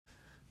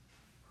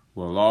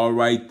Well, all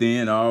right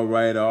then. All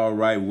right, all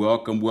right.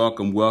 Welcome,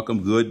 welcome,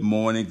 welcome. Good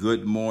morning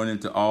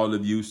to all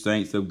of you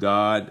saints of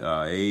God.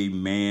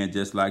 Amen.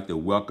 Just like to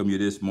welcome you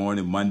this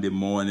morning, Monday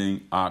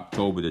morning,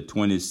 October the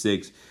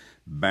 26th,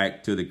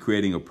 back to the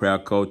Creating a Prayer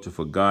Culture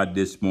for God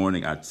this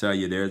morning. I tell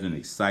you, there's an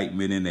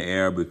excitement in the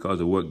air because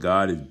of what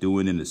God is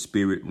doing in the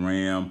spirit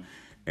realm.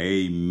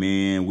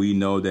 Amen. We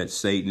know that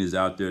Satan is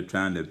out there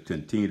trying to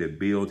continue to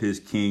build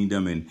his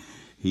kingdom, and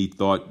he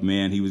thought,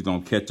 man, he was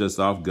going to catch us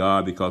off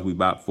guard because we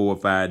about 4 or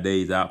 5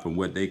 days out from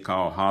what they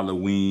call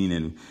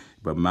Halloween.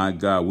 But my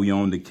God, we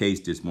on the case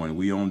this morning.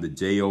 We on the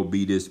JOB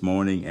this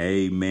morning.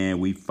 Amen.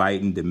 We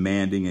fighting,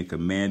 demanding, and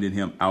commanding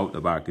him out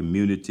of our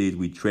communities.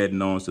 We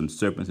treading on some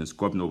serpents and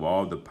scorpions over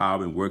all the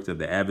power and works of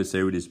the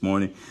adversary this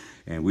morning.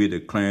 And we're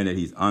declaring that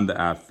he's under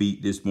our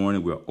feet this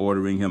morning. We're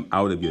ordering him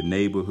out of your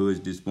neighborhoods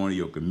this morning,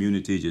 your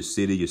communities, your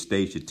city, your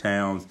states, your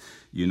towns.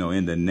 You know,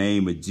 in the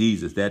name of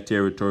Jesus, that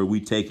territory,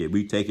 we take it.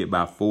 We take it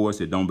by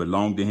force. It don't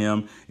belong to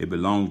him. It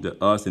belongs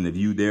to us. And if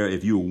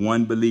you're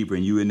one believer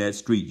and you in that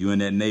street, you in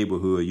that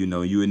neighborhood,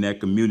 you in that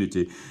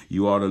community,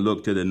 you ought to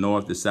look to the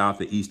north, the south,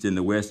 the east, and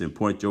the west and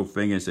point your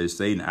finger and say,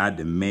 Satan, I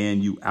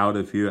demand you out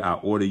of here. I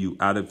order you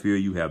out of here.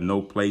 You have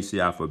no place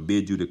here. I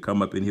forbid you to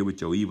come up in here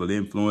with your evil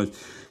influence.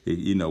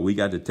 We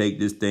got to take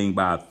this thing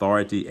by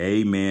authority.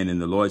 Amen.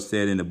 And the Lord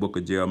said in the book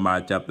of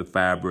Jeremiah, chapter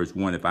 5, verse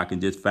 1, if I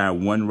can just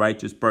find one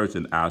righteous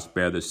person, I'll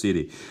spare the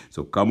city.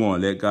 So come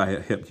on, let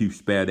God help you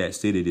spare that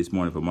city this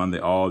morning from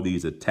under all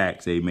these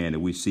attacks, amen, that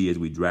we see as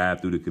we drive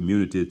through the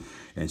communities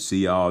and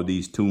see all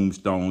these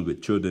tombstones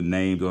with children's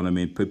names on them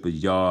in people's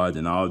yards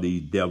and all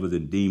these devils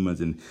and demons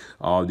and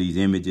all these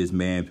images,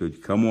 man.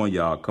 Come on,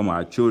 y'all. Come on.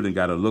 Our children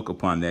got to look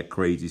upon that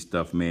crazy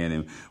stuff, man,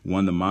 and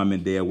wonder, mom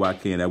and dad, why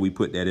can't we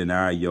put that in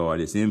our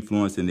yard? It's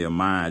influencing their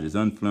minds. It's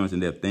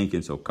influencing their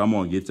thinking. So come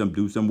on,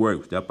 do some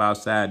work. Step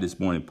outside this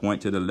morning.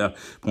 Point to the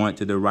left, point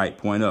to the right,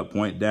 point up,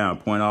 point down,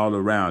 point all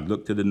around.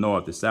 Look to the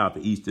north, the south,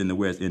 the east, and the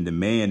west, and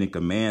demand and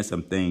command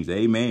some things.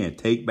 Amen.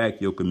 Take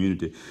back your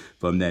community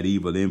from that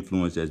evil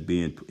influence that's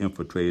being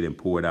infiltrated and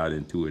poured out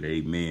into it.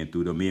 Amen.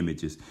 Through them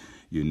images.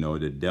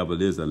 The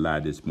devil is a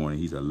lie this morning.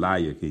 He's a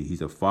liar.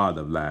 He's a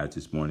father of lies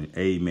this morning.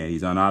 Amen.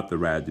 He's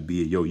unauthorized to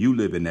be. You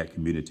live in that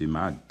community.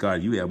 My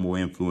God, you have more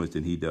influence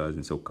than he does.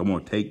 And so come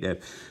on, take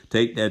that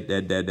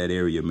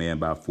area, man,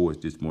 by force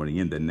this morning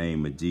in the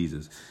name of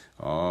Jesus.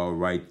 All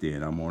right,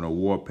 then. I'm on a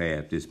war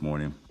path this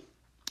morning.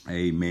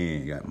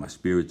 Amen. Got my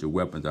spiritual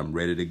weapons. I'm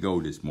ready to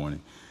go this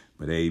morning.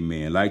 But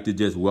amen. I'd like to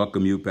just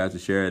welcome you, Pastor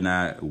Sherry, and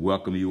I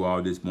welcome you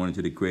all this morning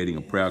to the Creating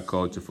a Prayer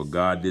Culture for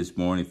God this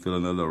morning.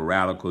 Feeling a little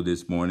radical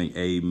this morning.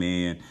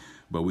 Amen.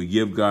 But we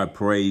give God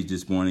praise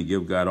this morning.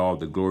 Give God all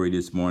the glory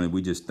this morning.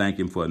 We just thank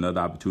him for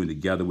another opportunity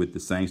to gather with the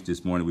saints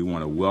this morning. We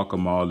want to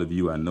welcome all of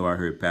you. I know I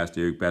heard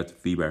Pastor Eric, Pastor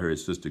Phoebe. I heard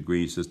Sister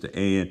Green, Sister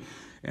Ann.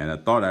 And I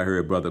thought I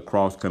heard Brother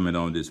Cross coming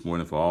on this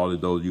morning. For all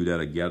of those of you that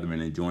are gathering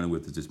and joining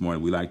with us this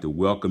morning, we'd like to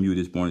welcome you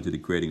this morning to the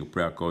Creating a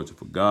Prayer Culture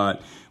for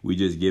God. We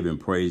just give him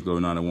praise, glory,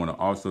 and honor. I want to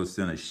also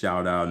send a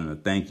shout out and a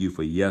thank you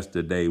for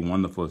yesterday.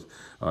 Wonderful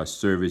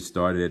service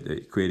started at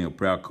the Creating a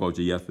Prayer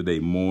Culture yesterday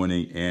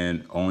morning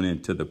and on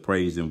into the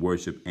praise and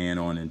worship and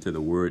on into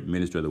the word,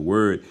 minister of the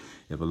word.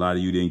 If a lot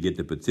of you didn't get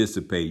to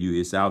participate,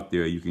 it's out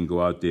there. You can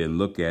go out there and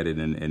look at it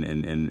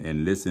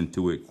and listen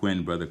to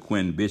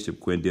it.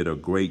 Bishop Quinn did a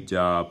great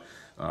job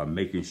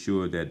making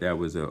sure that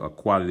was a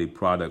quality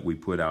product we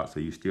put out, so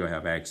you still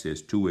have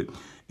access to it.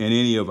 And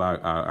any of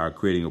our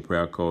Creating a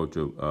Prayer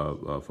Culture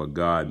for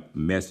God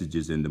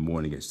messages in the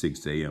morning at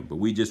 6 a.m. But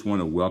we just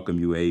want to welcome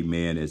you,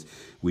 amen, as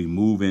we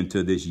move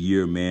into this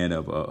year, man,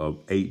 of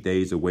 8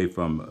 days away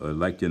from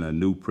electing a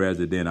new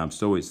president. I'm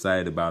so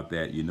excited about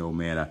that,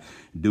 man. I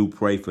do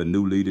pray for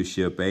new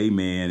leadership,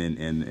 amen,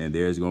 and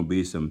there's going to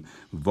be some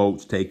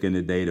votes taken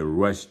today to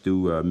rush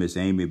through Miss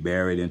Amy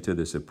Barrett into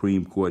the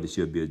Supreme Court. That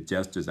she'll be a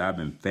justice. I've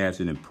been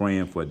fasting and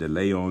praying for a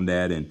delay on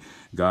that, and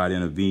God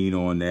intervene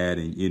on that,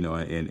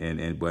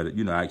 but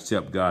I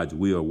accept God's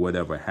will,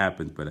 whatever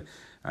happens. But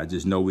I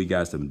just know we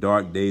got some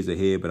dark days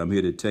ahead. But I'm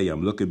here to tell you,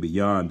 I'm looking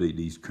beyond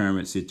these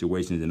current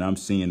situations, and I'm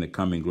seeing the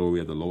coming glory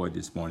of the Lord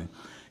this morning.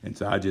 And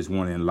so I just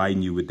want to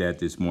enlighten you with that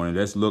this morning.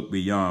 Let's look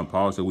beyond.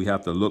 Paul said we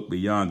have to look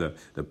beyond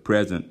the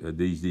present,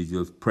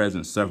 these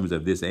present sufferings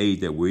of this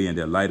age that we're in,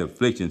 the light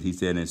afflictions, he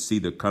said, and see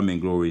the coming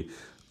glory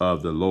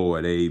of the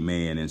Lord.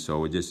 Amen. And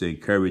so I just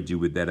encourage you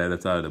with that.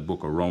 That's out of the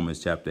book of Romans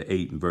chapter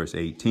 8 and verse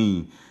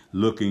 18.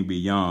 Looking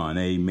beyond,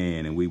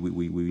 amen. And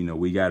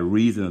we got a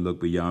reason to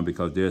look beyond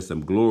because there's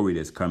some glory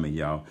that's coming,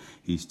 y'all.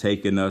 He's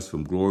taking us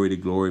from glory to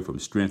glory, from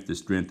strength to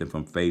strength, and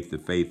from faith to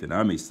faith. And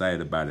I'm excited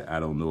about it.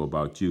 I don't know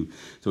about you.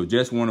 So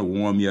just want to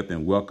warm you up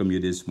and welcome you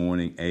this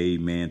morning.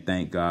 Amen.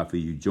 Thank God for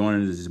you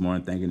joining us this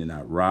morning. Thanking you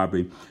not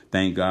robbery.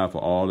 Thank God for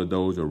all of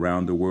those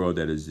around the world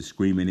that is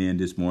screaming in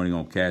this morning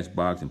on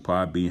Cashbox and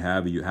Podbean,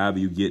 however however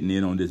you getting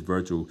in on this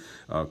virtual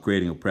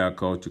creating a prayer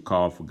culture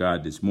call for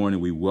God this morning.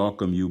 We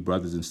welcome you,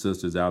 brothers and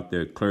sisters out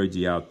there,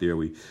 clergy out there.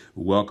 We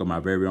welcome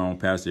our very own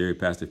Pastor Eric,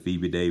 Pastor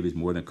Phoebe Davis,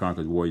 More Than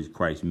Conquerors Warriors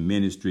Christ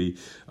Ministry,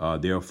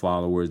 their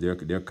followers,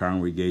 their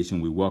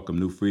congregation. We welcome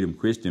New Freedom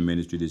Christian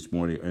Ministry this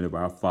morning, and of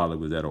our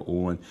followers that are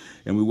on.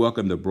 And we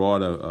welcome the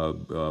broader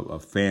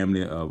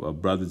family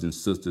of brothers and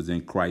sisters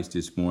in Christ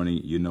this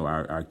morning. You know,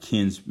 our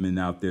kinsmen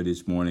out there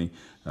this morning,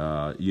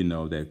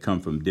 that come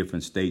from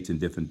different states and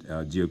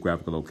different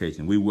geographical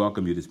locations. We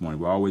welcome you this morning.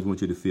 We always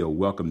want you to feel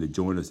welcome to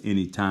join us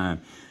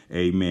anytime.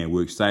 Amen.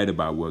 We're excited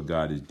about what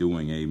God is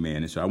doing.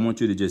 Amen. And so I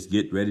want you to just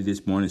get ready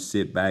this morning,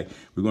 sit back.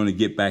 We're going to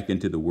get back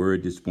into the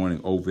word this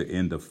morning over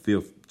in the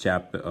 5th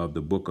chapter of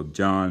the book of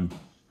John.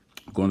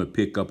 I'm going to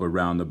pick up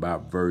around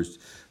about verse,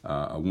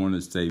 let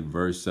me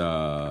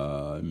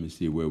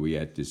see where we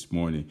at this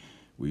morning.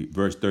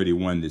 Verse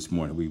 31 this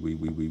morning.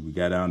 We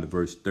got down to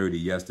verse 30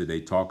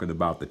 yesterday, talking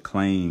about the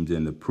claims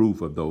and the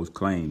proof of those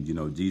claims. You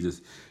know, Jesus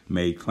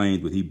made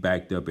claims, but he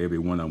backed up every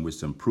one of them with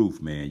some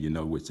proof, man,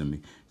 with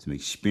some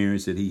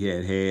experience that he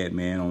had,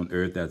 man, on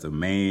earth as a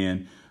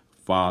man.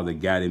 Father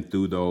got him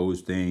through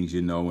those things,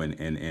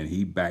 and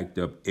he backed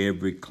up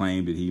every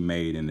claim that he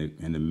made.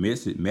 And the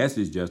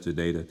message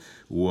yesterday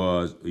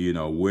was,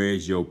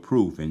 where's your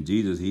proof? And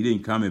Jesus, he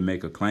didn't come and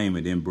make a claim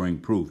and then bring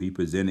proof. He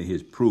presented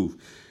his proof.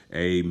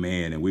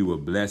 Amen. And we were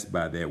blessed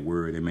by that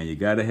word. Amen. You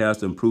got to have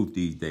some proof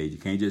these days. You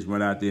can't just run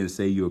out there and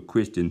say you're a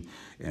Christian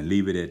and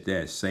leave it at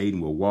that.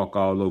 Satan will walk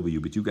all over you,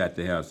 but you got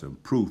to have some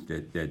proof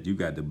that you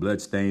got the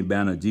bloodstained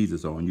banner of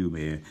Jesus on you,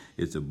 man.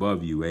 It's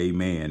above you.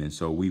 Amen. And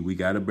so we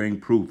got to bring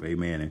proof.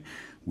 Amen. And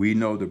we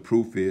know the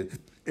proof is,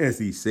 as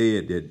he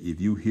said, that if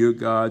you hear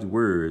God's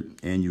word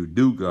and you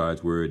do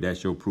God's word,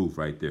 that's your proof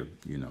right there,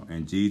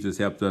 And Jesus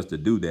helped us to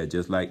do that,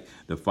 just like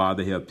the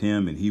Father helped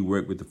him and he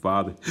worked with the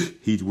Father.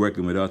 He's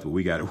working with us, but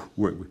we got to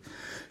work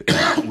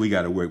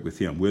with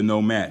him. We're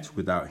no match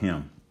without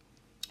him.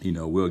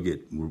 We'll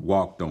get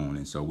walked on,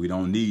 and so we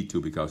don't need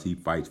to, because he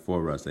fights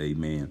for us.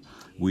 Amen.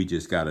 We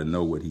just got to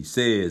know what he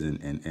says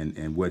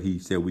and what he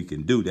said we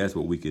can do. That's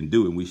what we can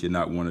do, and we should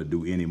not want to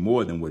do any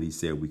more than what he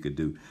said we could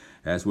do.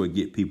 That's what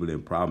get people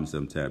in problems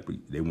sometimes.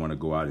 They want to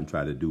go out and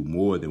try to do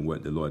more than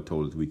what the Lord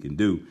told us we can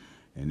do.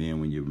 And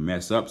then when you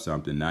mess up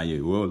something, now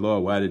well,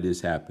 Lord, why did this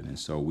happen? And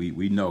so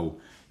we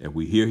know if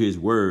we hear his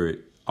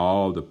word,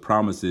 all the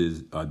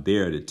promises are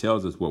there that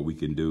tells us what we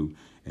can do.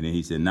 And then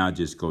he said, now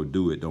just go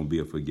do it. Don't be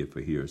a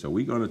forgetful hearer. So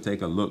we're going to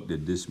take a look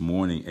at this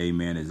morning.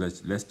 Amen.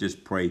 Let's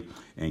just pray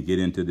and get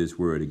into this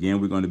word. Again,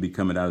 we're going to be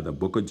coming out of the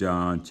book of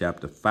John,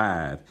 chapter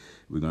 5.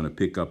 We're going to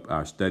pick up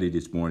our study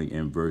this morning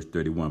in verse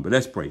 31. But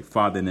let's pray.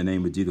 Father, in the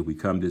name of Jesus, we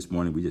come this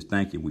morning. We just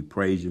thank you. We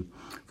praise you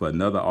for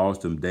another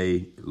awesome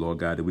day, Lord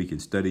God, that we can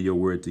study your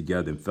word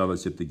together and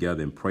fellowship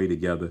together and pray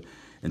together.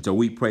 And so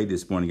we pray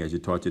this morning, as you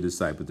taught your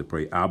disciples to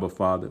pray, Abba,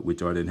 Father,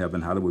 which art in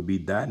heaven, hallowed be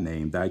thy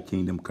name. Thy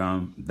kingdom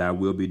come, thy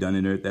will be done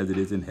in earth as it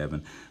is in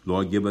heaven.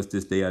 Lord, give us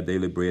this day our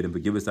daily bread, and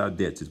forgive us our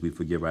debts as we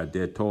forgive our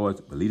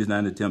debtors. But lead us not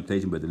into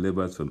temptation, but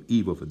deliver us from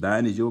evil. For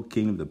thine is your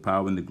kingdom, the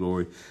power, and the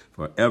glory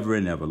forever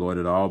and ever. Lord,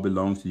 it all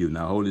belongs to you.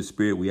 Now, Holy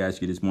Spirit, we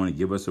ask you this morning,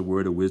 give us a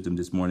word of wisdom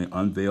this morning.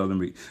 Unveil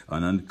and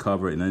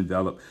uncover and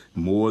envelop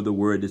more of the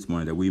word this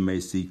morning, that we may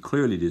see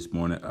clearly this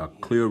morning a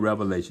clear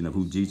revelation of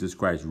who Jesus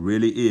Christ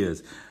really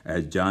is,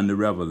 as John the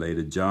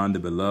Revelator, John the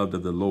beloved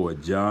of the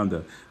Lord, John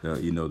the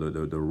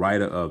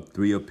writer of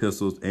 3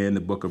 epistles and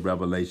the book of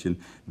Revelation,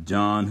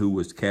 John who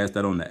was cast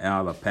out on the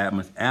Isle of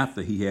Patmos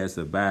after he had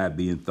survived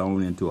being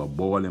thrown into a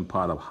boiling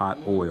pot of hot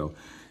oil.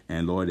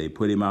 And Lord, they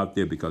put him out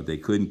there because they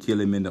couldn't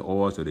kill him in the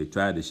oil, so they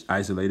tried to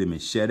isolate him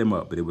and shut him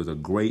up. But it was a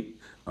great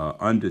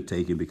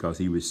undertaking, because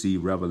he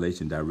received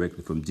revelation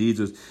directly from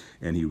Jesus.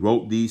 And he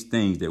wrote these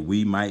things that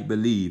we might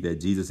believe that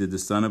Jesus is the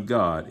Son of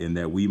God, and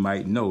that we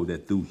might know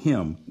that through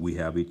him we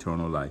have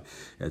eternal life,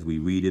 as we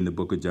read in the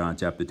book of John,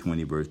 chapter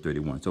 20, verse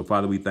 31. So,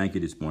 Father, we thank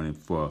you this morning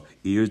for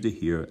ears to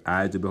hear,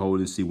 eyes to behold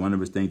and see. One of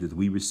the things as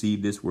we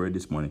receive this word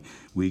this morning,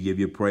 we give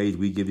you praise,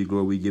 we give you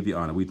glory, we give you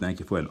honor. We thank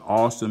you for an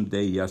awesome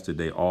day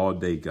yesterday, all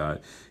day,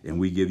 God. And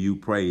we give you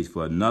praise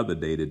for another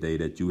day today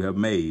that you have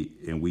made.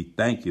 And we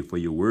thank you for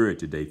your word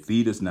today.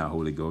 Feed us now,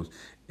 Holy Ghost.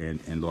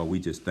 And Lord, we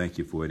just thank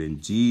you for it. In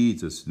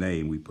Jesus'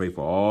 name, we pray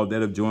for all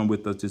that have joined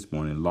with us this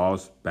morning,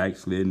 lost,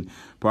 backslidden,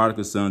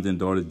 prodigal sons and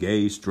daughters,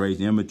 gay, straight,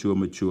 immature,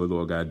 mature,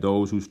 Lord God,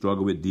 those who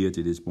struggle with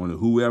deity this morning,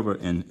 whoever,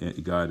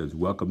 and God is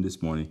welcome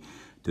this morning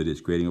to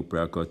this creating a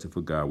prayer culture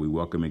for God. We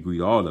welcome and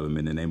greet all of them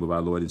in the name of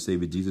our Lord and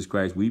Savior, Jesus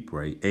Christ, we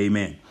pray.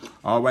 Amen.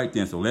 All right,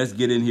 then. So let's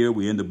get in here.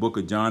 We're in the book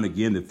of John,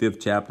 again, the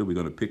 5th chapter. We're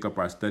going to pick up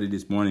our study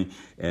this morning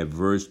at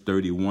verse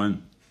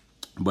 31.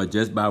 But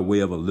just by way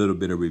of a little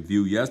bit of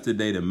review,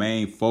 yesterday, the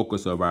main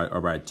focus of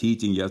our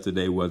teaching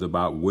yesterday was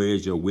about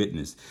where's your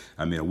witness?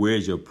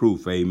 Where's your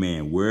proof?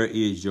 Amen. Where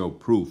is your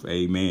proof?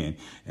 Amen.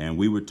 And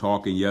we were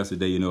talking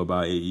yesterday,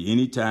 about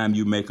anytime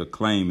you make a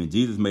claim, and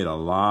Jesus made a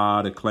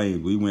lot of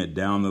claims. We went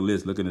down the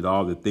list looking at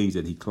all the things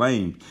that he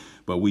claimed,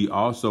 but we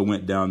also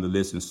went down the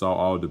list and saw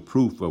all the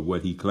proof of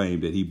what he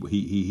claimed, that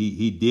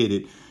he did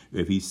it.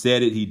 If he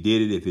said it, he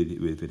did it.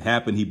 If it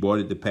happened, he brought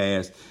it to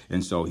pass.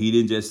 And so he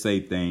didn't just say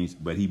things,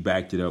 but he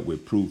backed it up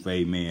with proof.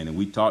 Amen. And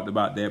we talked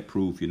about that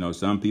proof.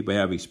 Some people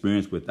have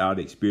experience without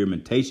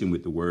experimentation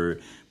with the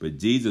word, but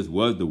Jesus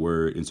was the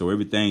word. And so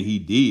everything he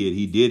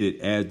did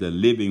it as the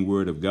living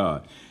word of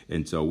God.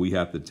 And so we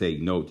have to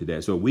take note to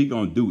that. So if we're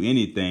going to do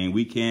anything,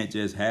 we can't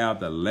just have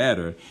the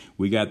letter.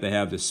 We got to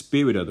have the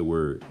spirit of the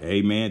word.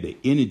 Amen. The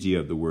energy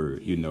of the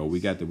word. We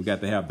got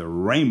to have the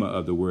rhema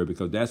of the word,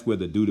 because that's where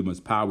the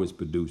dunamis power is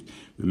produced.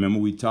 Remember,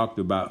 we talked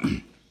about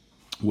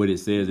what it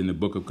says in the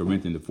book of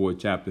Corinthians, the 4th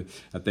chapter.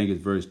 I think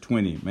it's verse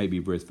 20, maybe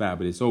verse 5,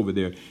 but it's over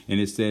there. And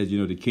it says,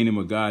 the kingdom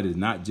of God is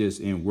not just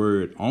in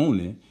word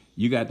only.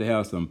 You got to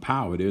have some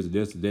power.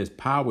 There's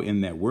power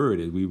in that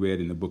word, as we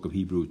read in the book of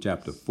Hebrews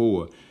chapter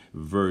 4.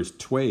 Verse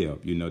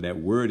 12, that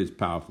word is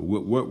powerful.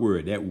 What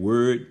word? That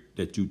word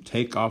that you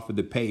take off of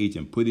the page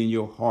and put in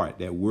your heart.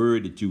 That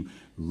word that you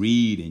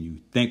read and you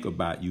think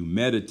about, you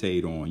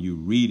meditate on, you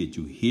read it,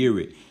 you hear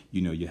it,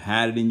 you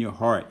hide it in your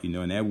heart,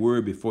 and that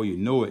word, before you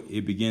know it,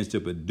 it begins to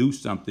produce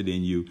something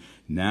in you.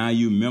 Now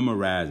you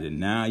memorize it.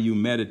 Now you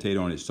meditate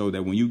on it, so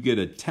that when you get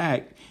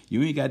attacked,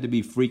 you ain't got to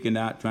be freaking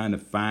out trying to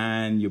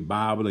find your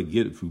Bible or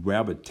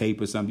grab a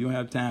tape or something. You don't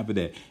have time for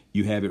that.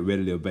 You have it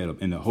readily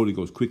available, and the Holy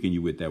Ghost quicken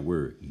you with that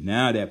word.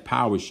 Now that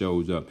power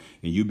shows up,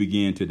 and you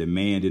begin to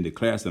demand and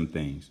declare some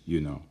things,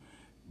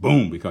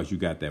 boom, because you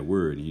got that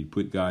word, and you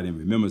put God in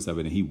remembrance of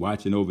it, and he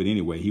watching over it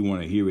anyway. He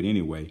want to hear it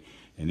anyway,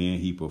 and then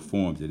he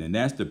performs it. And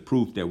that's the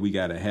proof that we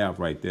got to have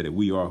right there, that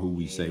we are who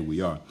we say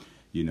we are,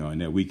 and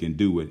that we can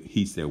do what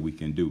he said we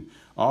can do.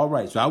 All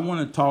right, so I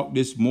want to talk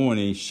this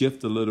morning,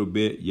 shift a little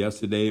bit.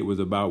 Yesterday it was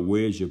about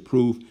where's your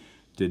proof.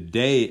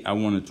 Today, I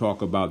want to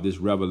talk about this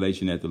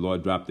revelation that the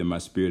Lord dropped in my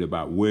spirit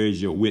about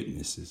where's your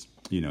witnesses.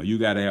 You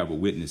got to have a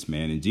witness,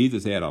 man. And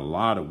Jesus had a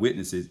lot of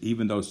witnesses,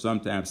 even though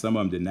sometimes some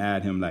of them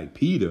denied him, like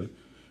Peter.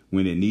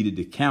 When it needed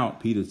to count,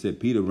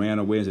 Peter ran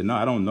away and said, no,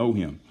 I don't know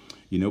him.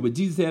 But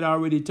Jesus had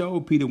already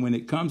told Peter, when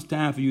it comes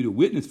time for you to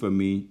witness for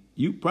me,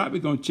 you probably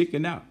going to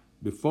chicken out.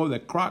 Before the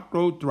cock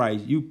crowed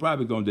thrice, you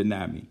probably going to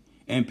deny me.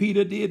 And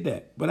Peter did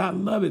that. But I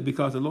love it,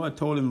 because the Lord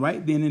told him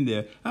right then and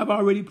there, I've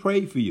already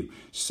prayed for you.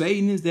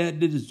 Satan is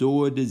at the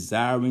door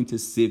desiring to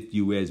sift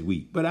you as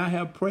wheat. But I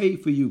have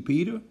prayed for you,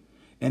 Peter.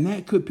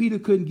 And Peter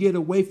couldn't get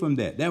away from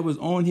that. That was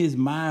on his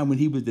mind when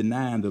he was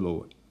denying the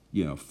Lord.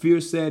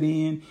 Fear set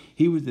in.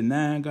 He was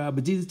denying God.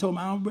 But Jesus told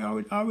him,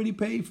 I already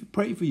prayed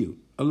for you.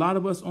 A lot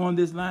of us on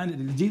this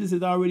line, Jesus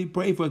has already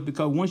prayed for us,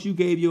 because once you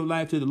gave your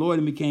life to the Lord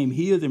and became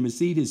healed and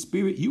received his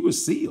spirit, you were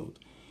sealed.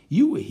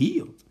 You were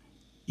healed.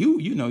 You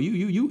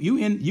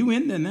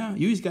in there now.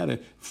 You just got to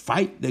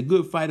fight the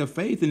good fight of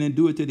faith, and then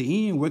do it to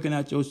the end, working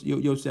out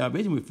your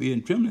salvation with fear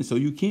and trembling, so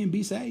you can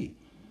be saved,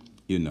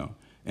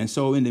 And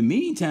so in the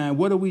meantime,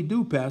 what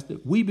do, Pastor?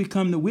 We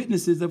become the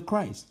witnesses of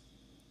Christ.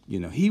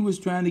 He was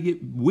trying to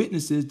get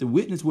witnesses to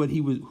witness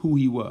who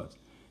he was,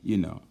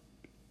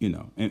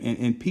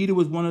 and Peter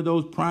was one of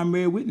those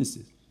primary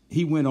witnesses.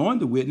 He went on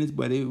to witness,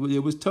 but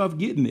it was tough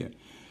getting there.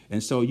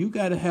 And so you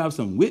got to have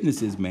some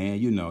witnesses, man.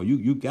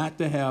 You got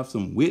to have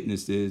some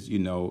witnesses,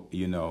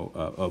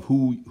 of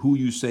who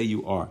you say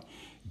you are,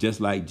 just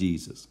like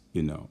Jesus,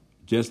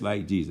 just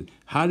like Jesus.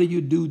 How do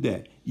you do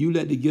that? You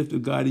let the gift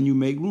of God in you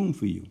make room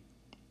for you.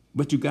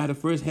 But you got to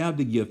first have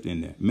the gift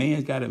in there.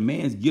 Man's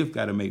gift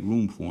got to make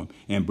room for him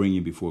and bring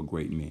you before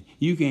great men.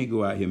 You can't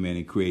go out here, man,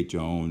 and create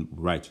your own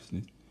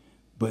righteousness.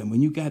 But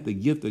when you got the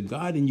gift of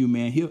God in you,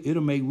 man,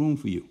 it'll make room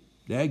for you.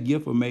 That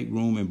gift will make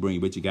room and bring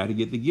you. But you got to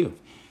get the gift.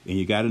 And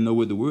you got to know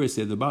what the word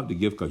says about the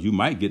gift, because you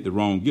might get the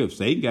wrong gift.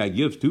 Satan got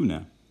gifts too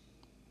now.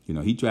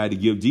 He tried to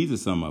give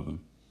Jesus some of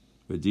them.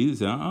 But Jesus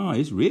said,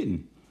 it's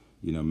written.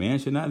 Man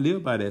shall not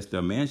live by that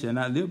stuff. Man shall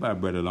not live by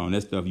bread alone.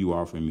 That stuff you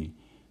offering me.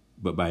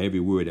 But by every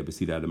word that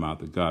proceeds out of the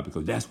mouth of God,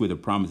 because that's where the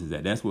promise is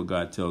at. That's what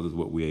God tells us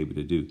what we're able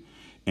to do.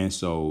 And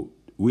so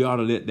we ought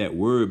to let that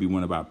word be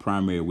one of our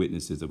primary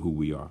witnesses of who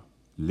we are.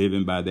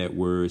 Living by that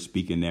word,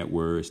 speaking that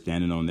word,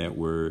 standing on that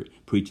word,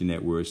 preaching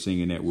that word,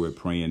 singing that word,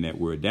 praying that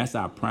word. That's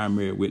our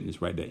primary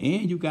witness right there.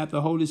 And you got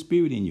the Holy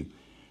Spirit in you.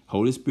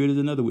 Holy Spirit is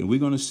another witness. We're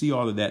going to see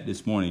all of that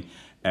this morning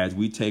as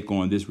we take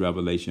on this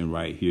revelation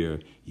right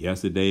here.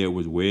 Yesterday it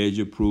was where's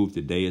your proof.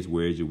 Today is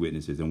where's your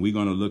witnesses. And we're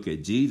going to look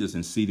at Jesus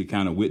and see the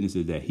kind of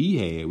witnesses that he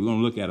had. We're going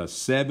to look at a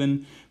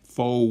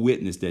sevenfold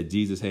witness that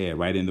Jesus had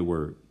right in the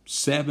word.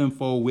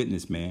 Sevenfold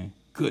witness, man.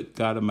 Good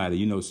God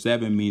Almighty.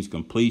 7 means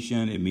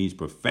completion. It means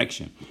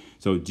perfection.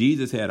 So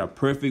Jesus had a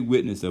perfect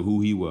witness of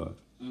who he was.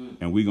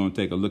 And we're going to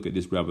take a look at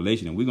this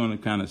revelation. And we're going to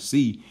kind of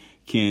see,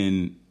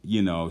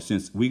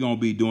 since we're going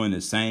to be doing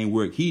the same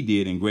work he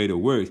did in greater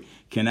works,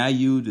 can I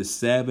use the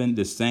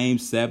same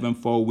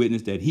sevenfold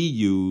witness that he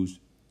used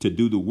to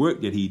do the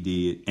work that he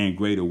did and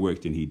greater works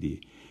than he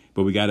did?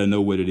 But we got to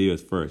know what it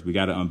is first. We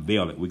got to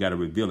unveil it. We got to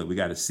reveal it. We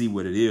got to see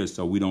what it is,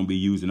 so we don't be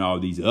using all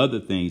these other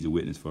things to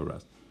witness for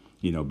us.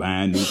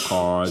 Buying new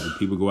cars, and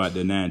people go out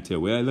there now and tell,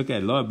 well, look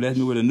at it. Lord, bless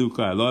me with a new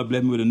car. Lord,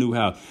 bless me with a new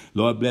house.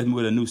 Lord, bless me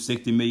with a new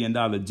 $60 million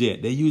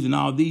jet. They're using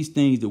all these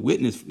things to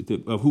witness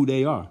of who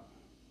they are.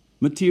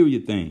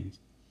 Material things.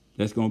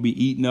 that's going to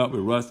be eaten up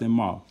with rust and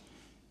moth.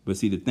 But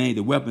see,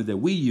 the weapons that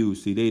we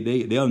use, see,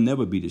 they'll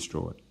never be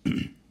destroyed.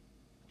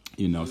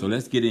 So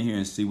let's get in here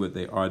and see what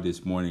they are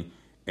this morning.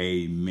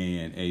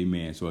 Amen.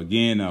 Amen. So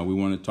again, we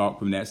want to talk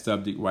from that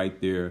subject right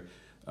there,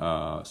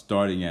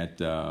 starting at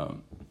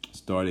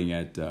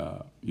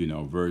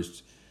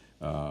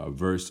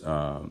verse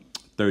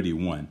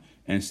 31.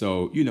 And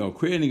so,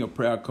 creating a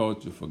prayer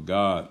culture for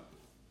God,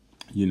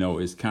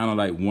 is kind of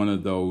like one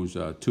of those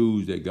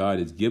tools that God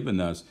has given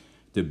us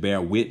to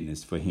bear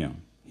witness for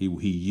him. He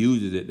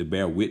uses it to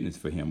bear witness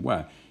for him.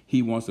 Why?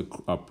 He wants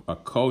a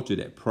culture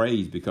that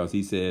prays, because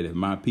he said, if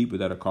my people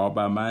that are called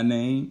by my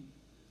name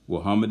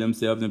will humble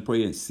themselves and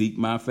pray and seek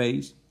my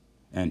face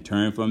and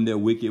turn from their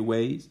wicked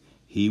ways,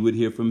 he would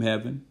hear from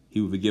heaven.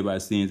 He would forgive our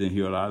sins and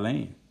heal our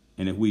land.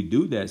 And if we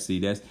do that, see,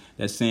 that's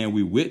saying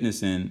we're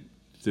witnessing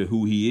to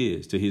who he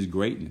is, to his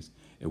greatness.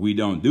 If we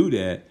don't do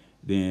that,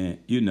 then,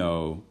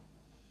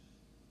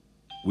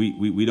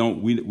 we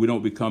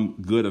don't become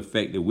good,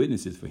 effective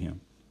witnesses for him,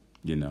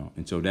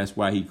 And so that's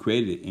why he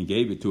created it and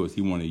gave it to us.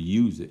 He want to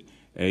use it.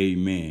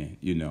 Amen.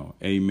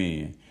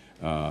 Amen.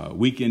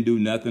 We can do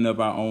nothing of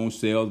our own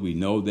selves. We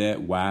know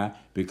that. Why?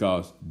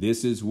 Because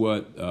this is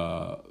what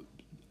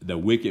the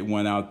wicked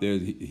one out there,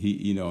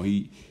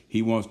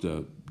 he wants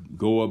to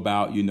go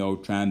about,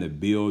 trying to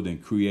build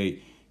and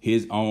create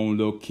his own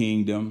little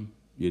kingdom,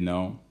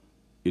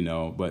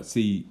 But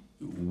see,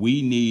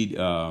 we need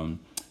to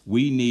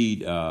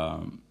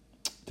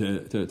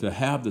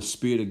have the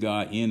Spirit of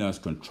God in us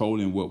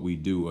controlling what we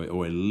do,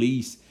 or at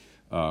least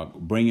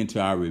bringing to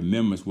our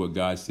remembrance what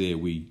God said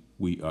we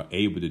are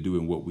able to do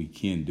and what we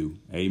can do.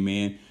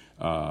 Amen.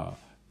 God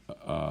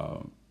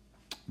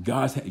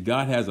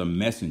has a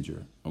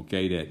messenger,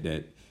 okay,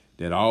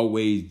 that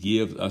always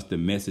gives us the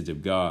message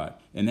of God,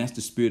 and that's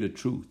the Spirit of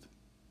truth.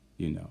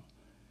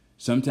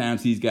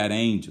 Sometimes he's got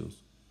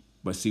angels,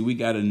 but see, we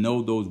got to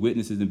know those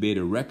witnesses and be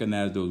able to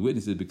recognize those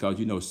witnesses, because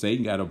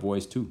Satan got a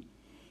voice too.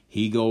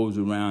 He goes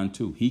around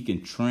too. He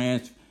can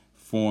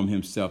transform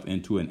himself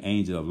into an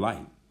angel of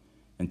light.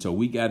 And so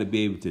we got to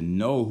be able to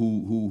know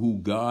who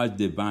God's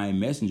divine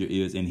messenger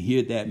is and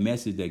hear that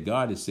message that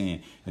God is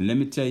saying. And let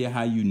me tell you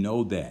how you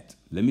know that.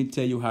 Let me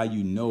tell you how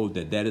you know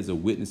that is a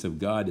witness of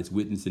God that's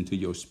witnessing to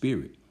your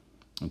spirit.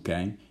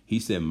 Okay? He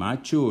said, my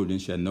children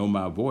shall know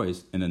my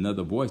voice, and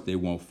another voice they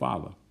won't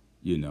follow,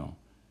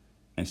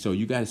 And so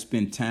you got to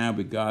spend time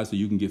with God so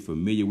you can get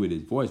familiar with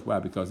his voice. Why?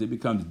 Because it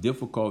becomes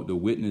difficult to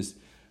witness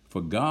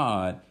for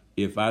God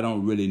if I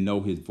don't really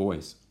know his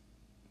voice.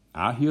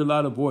 I hear a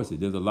lot of voices.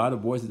 There's a lot of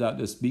voices out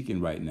there speaking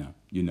right now,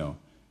 And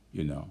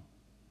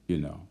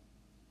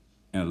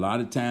a lot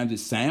of times it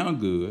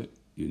sounds good,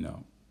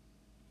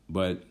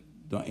 but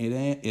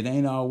it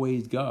ain't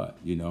always God,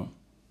 And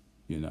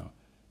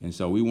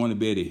so we want to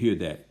be able to hear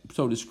that.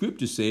 So the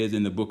scripture says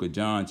in the book of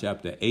John,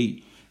 chapter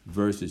 8,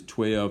 verses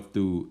 12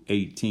 through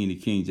 18, the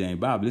King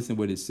James Bible. Listen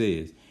what it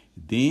says.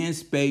 Then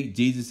spake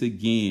Jesus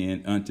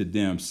again unto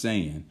them,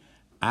 saying,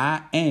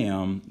 I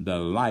am the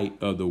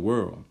light of the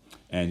world,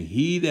 and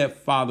he that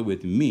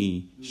followeth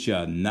me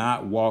shall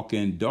not walk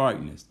in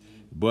darkness,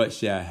 but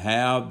shall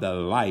have the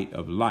light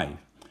of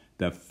life.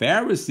 The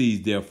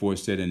Pharisees therefore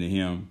said unto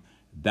him,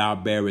 Thou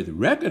bearest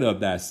record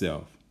of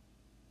thyself.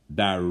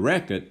 Thy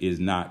record is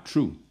not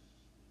true.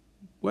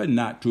 Well,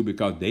 not true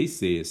because they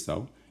said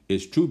so.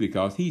 It's true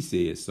because he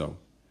said so.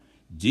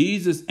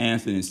 Jesus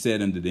answered and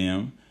said unto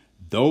them,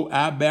 Though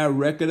I bear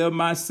record of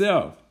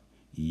myself,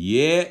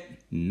 yet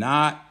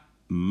not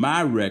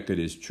my record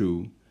is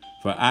true,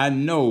 for I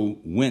know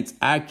whence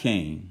I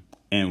came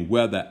and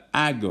whither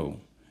I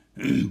go.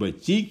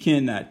 But ye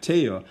cannot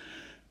tell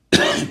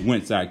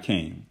whence I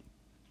came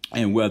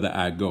and whither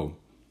I go.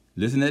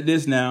 Listen at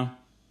this now.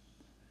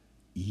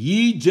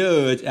 Ye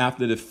judge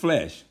after the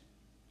flesh.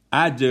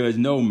 I judge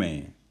no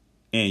man.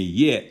 And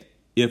yet,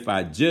 if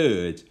I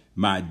judge,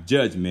 my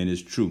judgment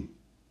is true.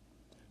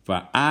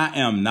 For I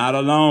am not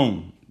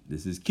alone.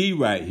 This is key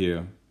right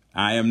here.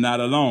 I am not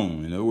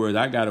alone. In other words,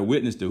 I got a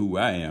witness to who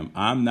I am.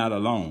 I'm not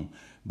alone.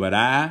 But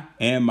I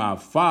and my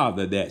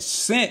Father that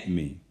sent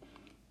me.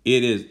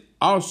 It is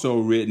also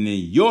written in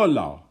your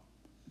law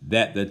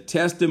that the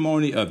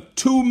testimony of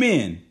two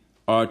men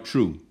are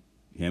true.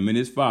 Him and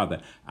his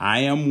Father. I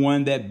am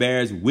one that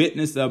bears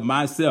witness of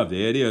myself.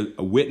 There it is,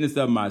 a witness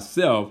of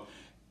myself.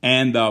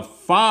 And the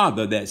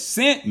Father that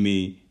sent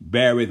me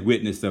beareth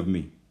witness of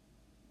me.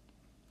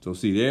 So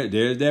see,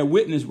 there's that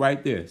witness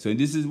right there. So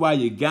this is why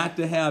you got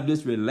to have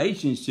this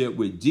relationship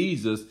with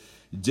Jesus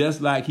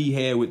just like he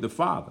had with the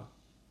Father,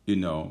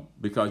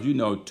 because,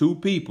 two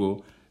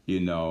people,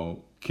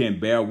 can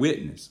bear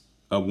witness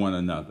of one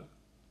another,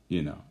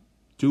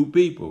 Two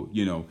people,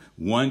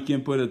 one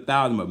can put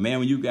 1,000, but man,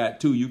 when you got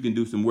two, you can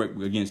do some work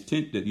against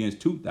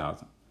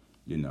 2,000.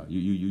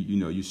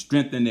 You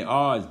strengthen the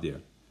odds there,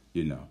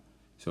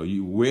 So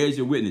where's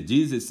your witness?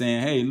 Jesus is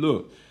saying, hey,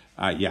 look,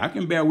 I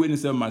can bear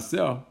witness of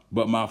myself,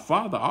 but my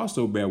Father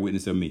also bear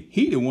witness of me.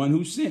 He the one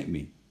who sent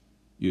me,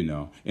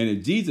 And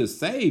if Jesus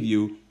saved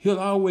you, he'll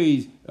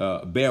always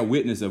bear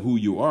witness of who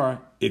you are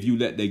if you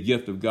let the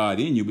gift of God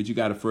in you, but you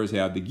got to first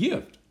have the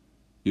gift.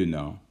 you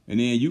know. And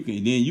then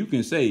you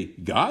can say,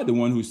 God, the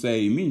one who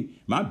saved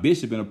me. My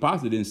bishop and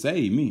apostle didn't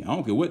save me. I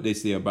don't care what they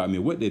say about me,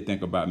 what they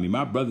think about me.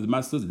 My brothers,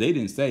 my sisters, they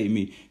didn't save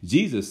me.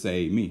 Jesus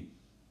saved me.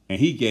 And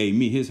he gave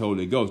me his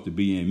Holy Ghost to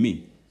be in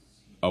me,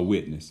 a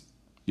witness,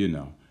 you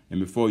know. And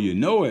before you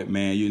know it,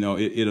 man, you know,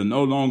 it'll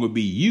no longer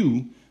be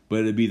you,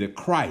 but it'll be the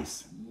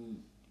Christ.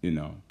 You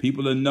know,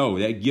 people will know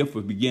that gift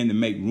will begin to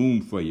make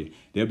room for you.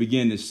 They'll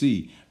begin to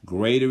see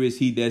greater is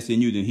he that's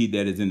in you than he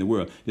that is in the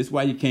world. This is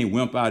why you can't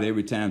wimp out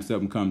every time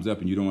something comes up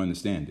and you don't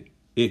understand it.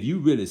 If you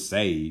really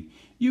saved,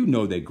 you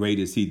know that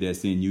greater is he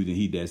that's in you than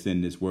he that's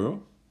in this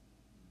world.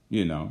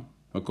 You know,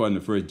 according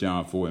to 1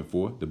 John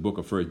 4:4, the book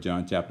of 1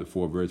 John chapter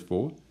 4, verse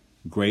 4,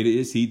 greater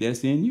is he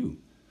that's in you.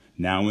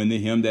 Now unto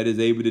him that is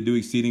able to do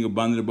exceeding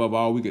abundant above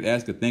all we could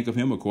ask or think of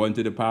him according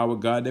to the power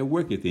of God that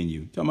worketh in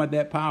you. Talking about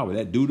that power,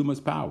 that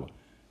dunamis power.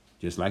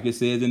 Just like it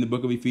says in the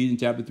book of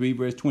Ephesians chapter 3,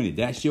 verse 20.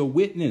 That's your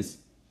witness.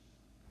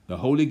 The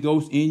Holy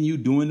Ghost in you,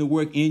 doing the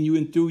work in you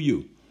and through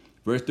you.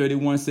 Verse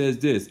 31 says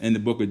this in the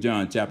book of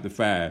John chapter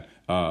 5,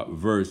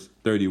 verse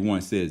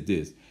 31 says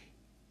this.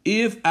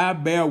 If I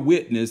bear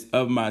witness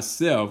of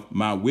myself,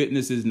 my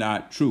witness is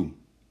not true.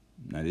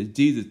 Now, this is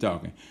Jesus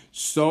talking.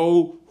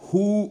 So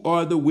who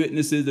are the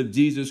witnesses of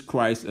Jesus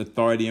Christ's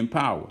authority and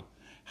power?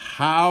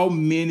 How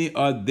many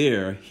are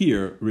there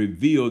here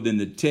revealed in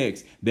the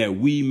text that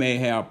we may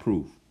have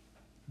proof?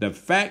 The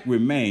fact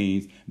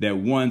remains that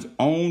one's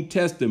own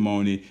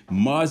testimony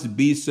must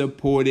be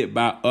supported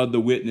by other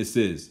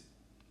witnesses.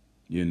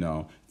 You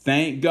know,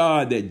 thank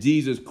God that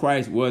Jesus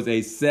Christ was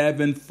a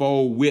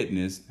sevenfold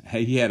witness.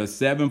 He had a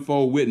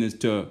sevenfold witness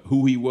to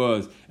who he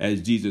was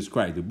as Jesus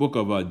Christ. The book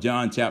of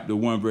John chapter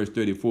 1, verse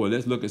 34.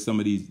 Let's look at some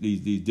of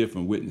these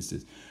different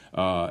witnesses.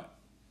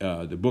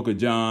 The book of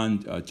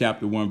John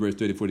chapter 1, verse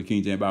 34, the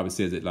King James Bible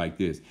says it like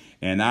this.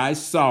 And I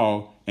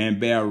saw and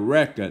bear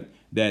record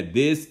that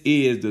this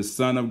is the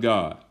Son of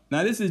God.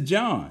 Now, this is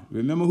John.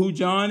 Remember who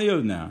John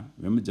is now.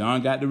 Remember,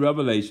 John got the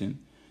revelation.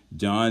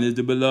 John is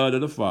the beloved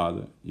of the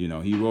Father. You know,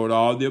 he wrote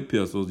all the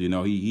epistles. You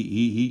know,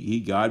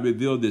 God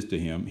revealed this to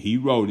him. He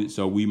wrote it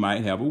so we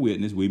might have a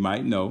witness. We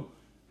might know,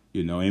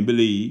 you know, and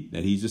believe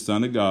that he's the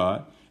Son of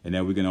God and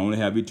that we can only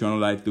have eternal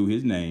life through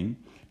his name.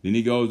 Then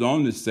he goes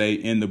on to say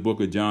in the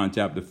book of John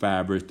chapter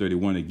 5, verse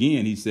 31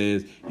 again, he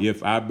says,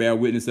 if I bear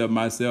witness of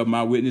myself,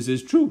 my witness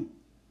is true.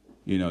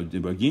 You know,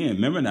 again,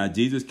 remember now,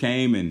 Jesus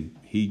came and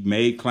he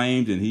made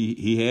claims and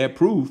he had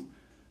proof.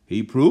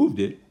 He proved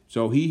it.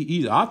 So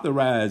he's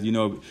authorized, you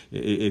know,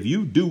 if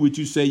you do what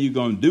you say you're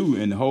going to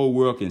do and the whole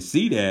world can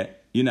see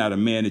that, you're not a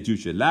man that you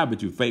should lie,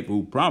 but you're faithful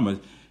who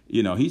promised.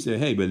 You know, he said,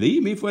 hey,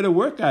 believe me for the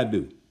work I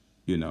do.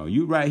 You know,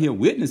 you right here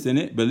witnessing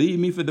it. Believe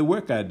me for the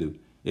work I do.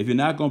 If you're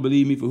not going to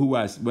believe me for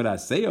what I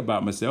say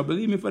about myself,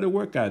 believe me for the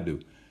work I do.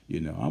 You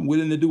know, I'm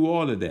willing to do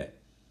all of that.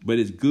 But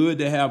it's good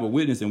to have a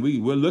witness. And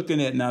we're looking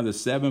at now the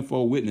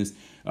sevenfold witness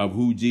of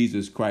who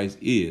Jesus Christ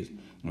is.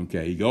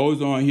 Okay, he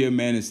goes on here,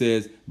 man, and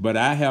says, but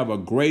I have a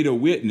greater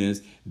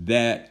witness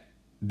than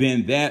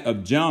that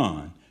of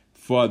John.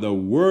 For the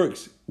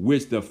works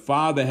which the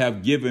Father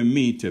have given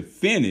me to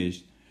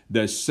finish,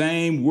 the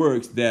same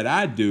works that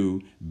I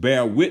do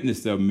bear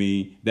witness of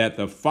me that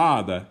the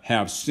Father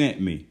have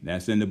sent me.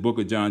 That's in the book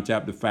of John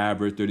chapter 5,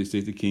 verse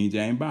 36, the King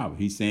James Bible.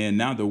 He's saying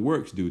now the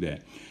works do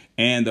that.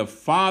 And the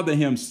Father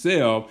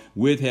himself,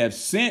 which have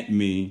sent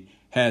me,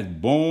 has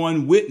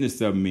borne witness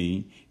of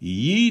me.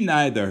 Ye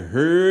neither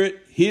heard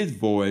his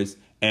voice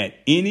at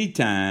any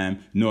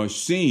time, nor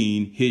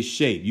seen his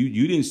shape.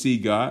 You didn't see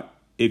God.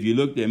 If you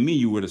looked at me,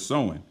 you would have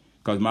saw him,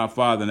 because my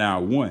Father and I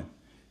are one,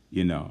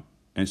 you know.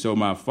 And so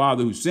my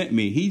Father who sent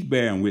me, he's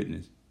bearing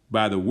witness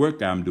by the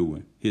work I'm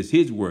doing. It's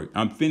his work.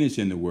 I'm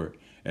finishing the work,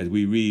 as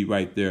we read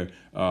right there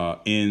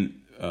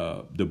in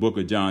the book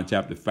of John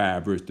chapter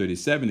 5, verse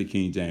 37, the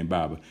King James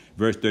Bible.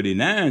 Verse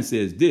 39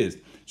 says this,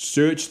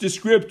 search the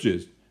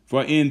scriptures,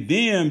 for in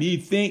them ye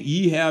think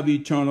ye have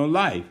eternal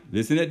life.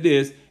 Listen at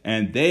this.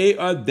 And they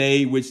are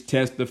they which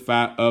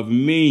testify of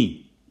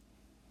me.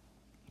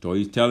 So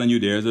he's telling you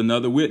there's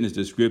another witness.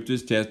 The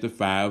scriptures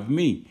testify of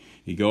me.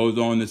 He goes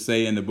on to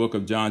say in the book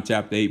of John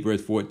chapter 8,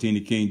 verse 14,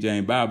 the King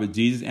James Bible,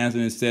 Jesus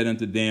answered and said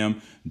unto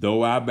them,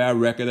 though I bear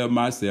record of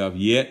myself,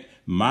 yet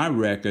my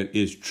record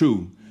is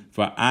true.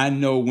 For I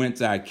know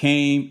whence I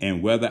came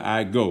and whither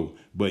I go.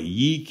 But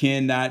ye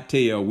cannot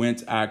tell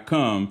whence I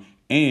come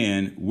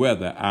and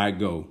whither I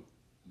go,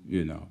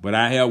 you know. But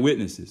I have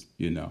witnesses,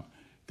 you know.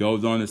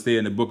 Goes on to say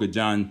in the book of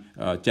John,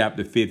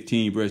 chapter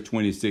 15, verse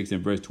 26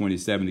 and verse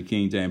 27, the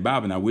King James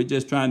Bible. Now, we're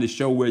just trying to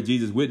show where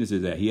Jesus' witness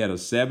is at. He had a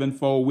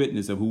sevenfold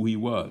witness of who he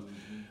was.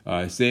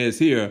 It says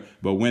here,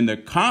 but when the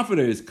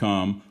Comforter is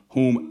come,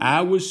 whom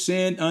I will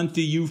send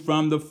unto you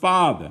from the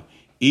Father,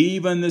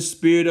 even the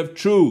Spirit of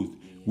truth,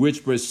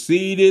 which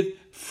proceedeth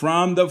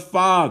from the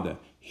Father,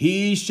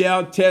 he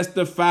shall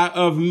testify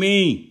of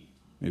me.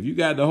 If you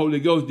got the Holy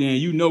Ghost, then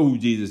you know who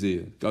Jesus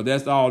is, because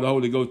that's all the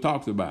Holy Ghost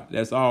talks about.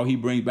 That's all he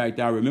brings back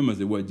to our remembrance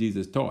of what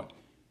Jesus taught.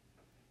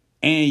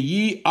 And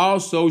ye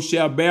also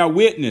shall bear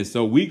witness.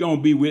 So we going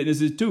to be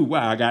witnesses too.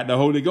 Why? I got the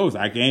Holy Ghost.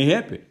 I can't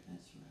help it.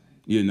 That's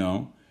right. You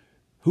know,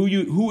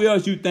 Who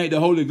else you think the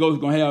Holy Ghost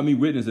is going to have me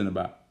witnessing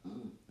about?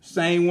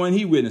 Same one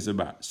he witnessed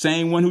about.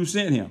 Same one who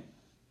sent him.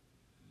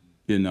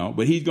 You know,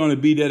 but he's going to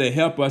be there to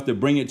help us to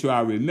bring it to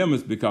our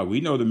remembrance, because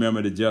we know the memory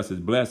of the just is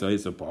blessed, or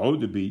it's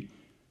supposed to be,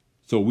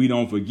 so we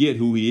don't forget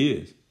who he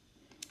is.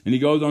 And he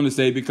goes on to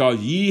say, because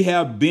ye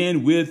have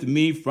been with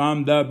me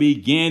from the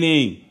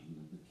beginning.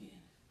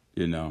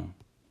 You know.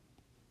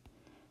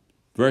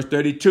 Verse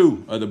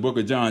 32 of the book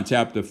of John,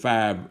 chapter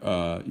 5,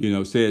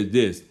 says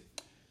this.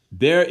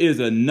 There is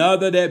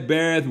another that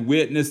beareth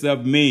witness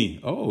of me.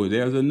 Oh,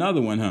 there's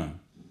another one, huh?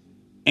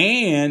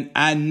 And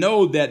I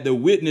know that the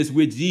witness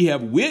which ye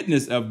have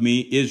witnessed of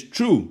me is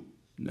true.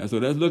 So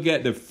let's look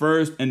at the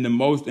first and the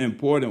most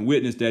important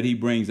witness that he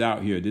brings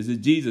out here. This is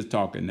Jesus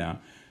talking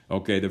now.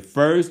 Okay, the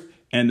first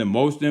and the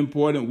most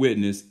important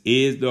witness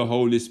is the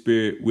Holy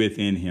Spirit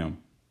within him.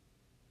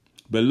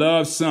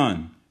 Beloved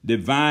Son,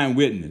 divine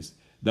witness,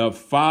 the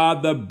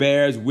Father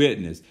bears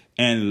witness,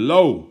 and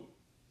lo,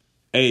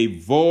 a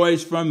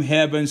voice from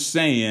heaven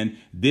saying,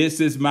 this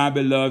is my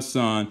beloved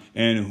Son,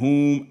 in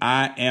whom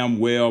I am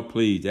well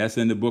pleased. That's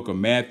in the book of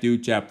Matthew,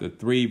 chapter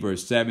 3,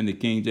 verse 7, the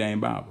King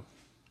James Bible.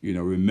 You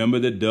know, remember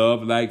the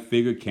dove-like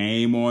figure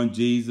came on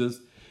Jesus.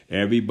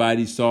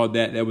 Everybody saw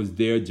that. That was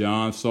there.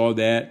 John saw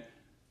that.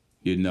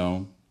 You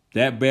know,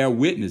 that bear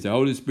witness. The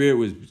Holy Spirit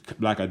was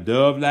like a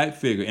dove-like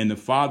figure, and the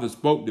Father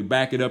spoke to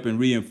back it up and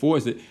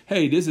reinforce it.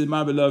 Hey, this is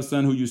my beloved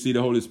Son, who you see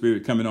the Holy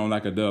Spirit coming on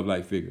like a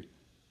dove-like figure.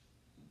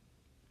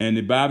 And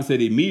the Bible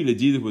said immediately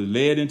Jesus was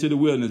led into the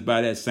wilderness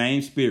by that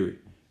same Spirit,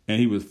 and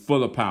he was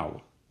full of power.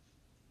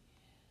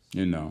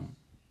 You know,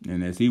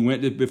 and as he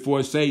went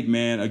before Satan,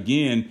 man,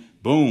 again,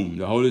 boom,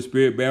 the Holy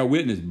Spirit bear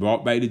witness,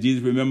 brought back to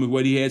Jesus, remembers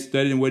what he had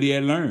studied and what he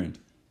had learned.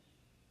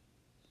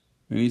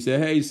 And he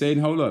said, hey,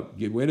 Satan, hold up.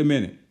 Wait a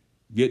minute.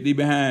 Get thee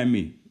behind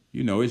me.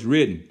 You know, it's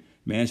written,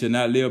 man shall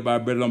not live by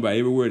bread alone, by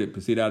every word that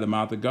proceeds out of the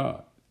mouth of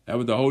God. That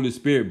was the Holy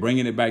Spirit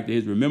bringing it back to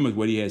his remembrance,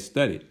 what he had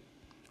studied.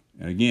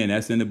 And again,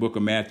 that's in the book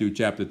of Matthew,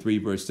 chapter 3,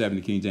 verse 7,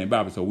 the King James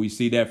Bible. So we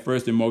see that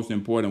first and most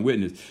important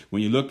witness.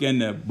 When you look in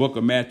the book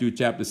of Matthew,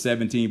 chapter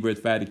 17, verse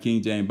 5, the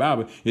King James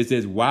Bible, it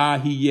says, while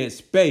he yet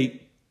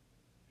spake,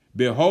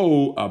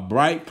 behold, a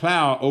bright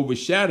cloud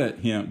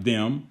overshadowed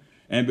them,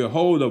 and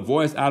behold, a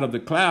voice out of the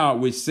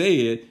cloud which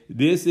said,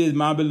 this is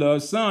my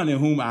beloved Son, in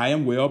whom I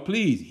am well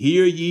pleased.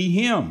 Hear ye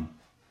him.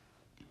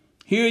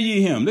 Hear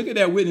ye him. Look at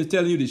that witness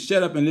telling you to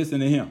shut up and listen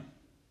to him.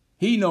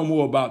 He know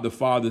more about the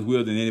Father's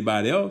will than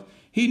anybody else.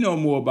 He know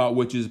more about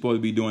what you're supposed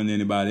to be doing than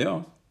anybody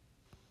else.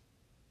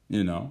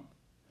 You know,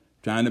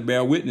 trying to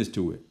bear witness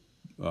to it.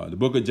 The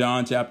book of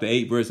John, chapter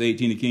 8, verse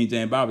 18, the King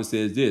James Bible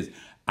says this,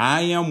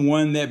 I am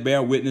one that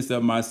bear witness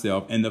of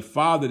myself, and the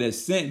Father that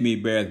sent me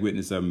beareth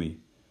witness of me.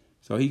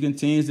 So he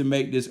continues to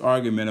make this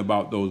argument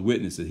about those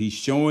witnesses. He's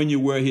showing you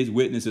where his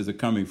witnesses are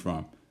coming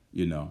from.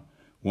 You know,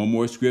 one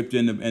more scripture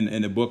in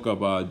the book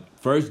of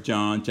 1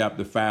 John,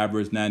 chapter 5,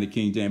 verse 9, the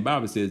King James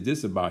Bible says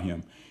this about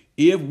him.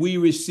 If we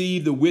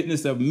receive the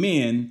witness of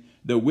men,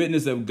 the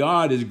witness of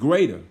God is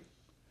greater.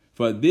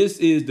 For this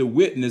is the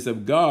witness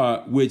of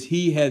God, which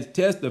he has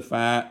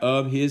testified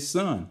of his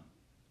Son.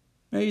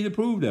 And he's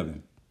approved of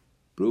him.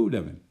 Proved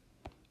of him.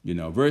 You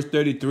know, verse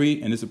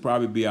 33, and this will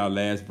probably be our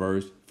last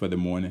verse for the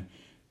morning.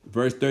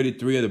 Verse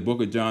 33 of the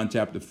book of John,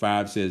 chapter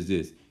 5 says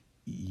this.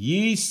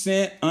 Ye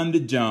sent unto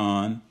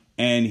John,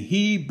 and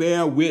he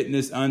bare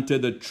witness unto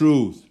the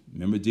truth.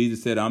 Remember,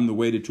 Jesus said, I'm the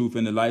way, the truth,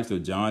 and the life. So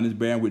John is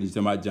bearing witness. He's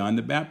talking about John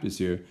the Baptist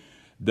here.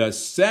 The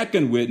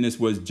second witness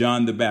was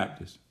John the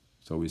Baptist.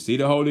 So we see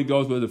the Holy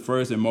Ghost was the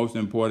first and most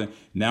important.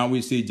 Now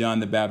we see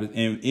John the Baptist.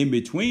 And in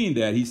between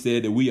that, he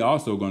said that we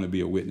also going to be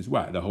a witness.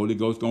 Why? The Holy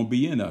Ghost going to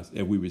be in us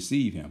if we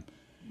receive him.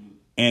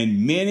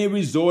 And many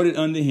resorted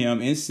unto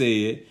him and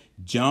said,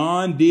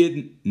 John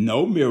did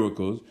no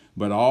miracles,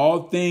 but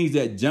all things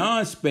that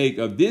John spake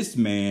of this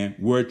man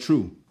were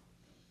true.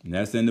 And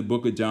that's in the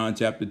book of John,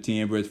 chapter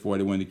 10, verse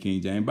 41, the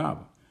King James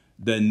Bible.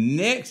 The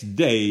next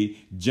day,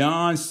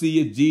 John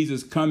seeth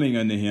Jesus coming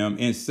unto him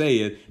and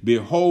saith,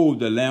 behold,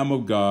 the Lamb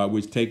of God,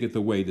 which taketh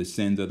away the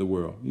sins of the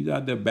world. He's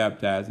out there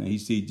baptizing. He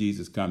sees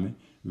Jesus coming.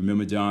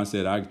 Remember, John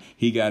said,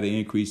 he got to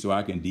increase so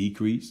I can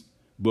decrease.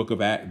 Book of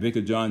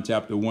John,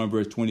 chapter 1,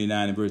 verse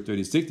 29 and verse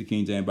 36, the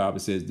King James Bible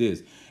says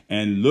this.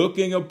 And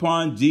looking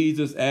upon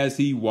Jesus as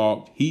he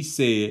walked, he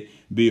said,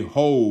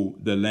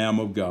 behold, the Lamb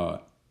of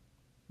God.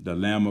 The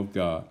Lamb of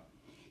God.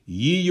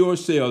 Ye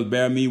yourselves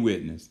bear me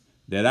witness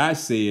that I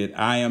said,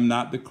 I am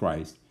not the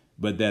Christ,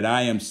 but that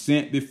I am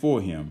sent before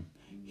him.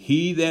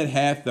 He that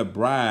hath the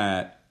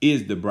bride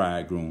is the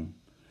bridegroom.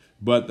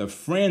 But the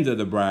friends of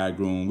the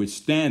bridegroom, which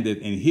standeth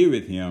and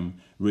heareth him,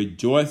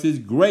 rejoices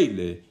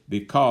greatly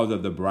because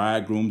of the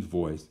bridegroom's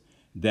voice,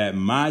 that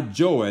my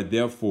joy,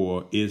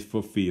 therefore, is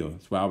fulfilled.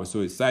 That's why I was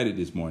so excited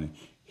this morning.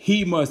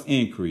 He must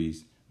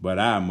increase, but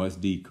I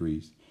must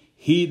decrease.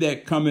 He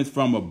that cometh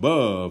from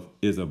above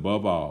is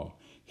above all.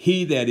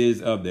 He that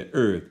is of the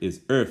earth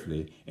is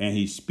earthly, and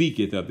he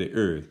speaketh of the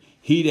earth.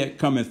 He that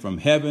cometh from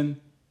heaven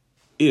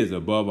is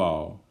above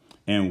all.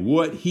 And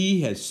what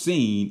he has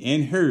seen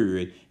and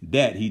heard,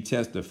 that he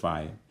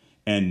testifieth.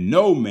 and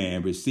no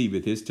man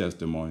receiveth his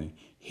testimony.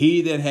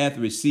 He that hath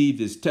received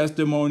his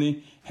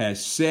testimony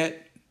has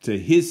set to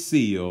his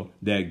seal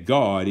that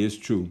God is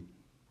true.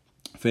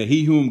 For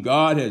he whom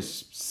God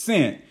has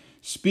sent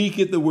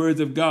speaketh the words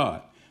of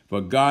God.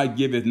 For God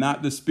giveth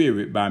not the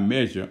Spirit by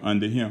measure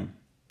unto him.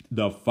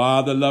 The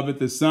Father loveth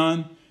the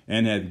Son,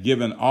 and hath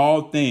given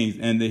all things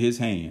into his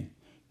hand.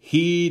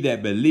 He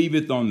that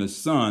believeth on the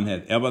Son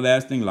hath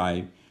everlasting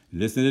life.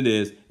 Listen to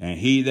this. And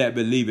he that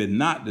believeth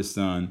not the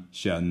Son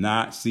shall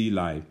not see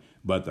life,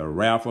 but the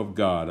wrath of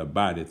God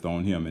abideth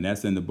on him. And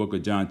that's in the book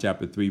of John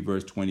chapter 3,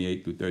 verse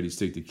 28 through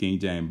 36, the King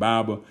James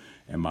Bible.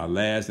 And my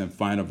last and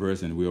final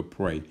verse, and we'll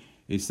pray.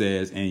 It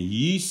says, and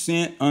ye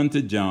sent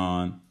unto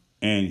John,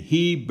 and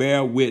he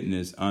bare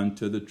witness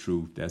unto the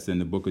truth. That's in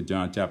the book of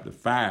John chapter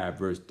 5,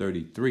 verse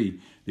 33,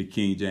 the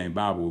King James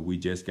Bible, we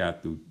just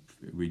got through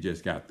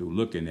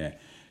looking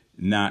at.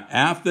 Now,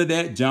 after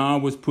that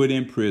John was put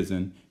in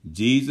prison,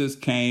 Jesus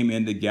came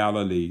into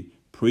Galilee,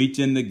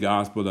 preaching the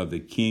gospel of the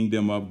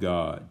kingdom of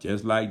God.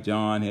 Just like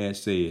John had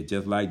said,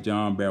 just like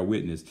John bare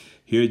witness.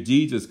 Here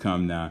Jesus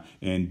come now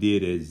and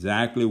did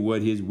exactly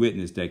what his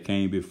witness that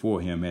came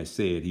before him had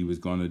said he was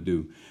going to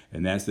do.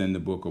 And that's in the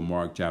book of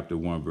Mark chapter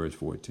 1, verse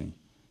 14.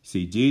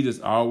 See, Jesus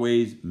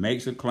always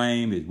makes a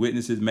claim. His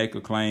witnesses make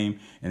a claim.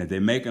 And if they're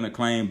making a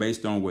claim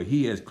based on what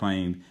he has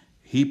claimed,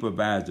 he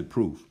provides the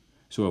proof.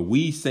 So if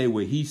we say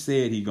what he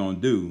said he's going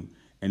to do,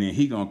 and then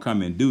he's going to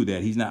come and do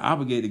that, he's not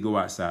obligated to go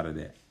outside of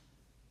that.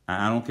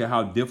 I don't care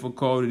how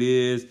difficult it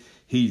is.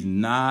 He's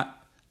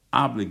not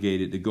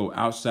obligated to go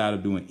outside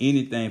of doing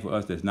anything for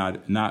us that's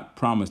not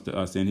promised to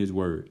us in his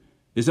word.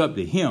 It's up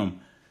to him.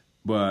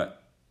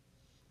 But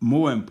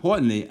more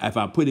importantly, if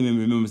I put him in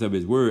remembrance of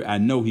his word, I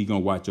know he's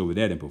going to watch over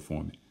that and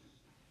perform it.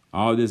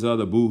 All this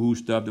other boo-hoo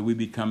stuff that we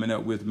be coming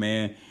up with,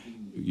 man,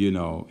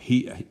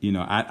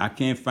 I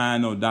can't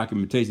find no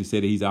documentation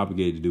say that he's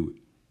obligated to do it.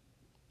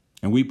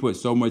 And we put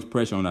so much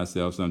pressure on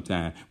ourselves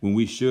sometimes when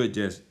we should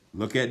just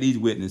look at these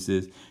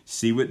witnesses,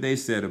 see what they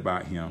said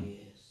about him.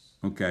 Yes.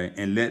 Okay.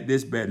 And let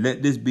this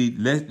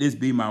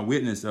be my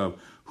witness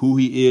of who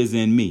he is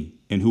in me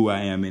and who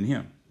I am in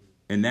him.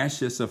 And that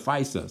should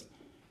suffice us.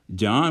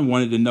 John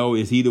wanted to know,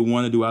 is he the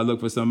one, or do I look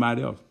for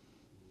somebody else?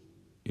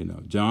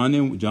 John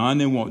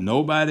didn't want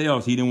nobody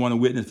else. He didn't want to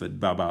witness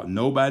about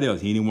nobody else.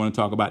 He didn't want to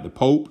talk about the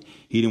Pope.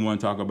 He didn't want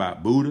to talk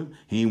about Buddha.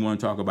 He didn't want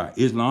to talk about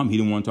Islam. He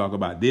didn't want to talk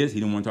about this. He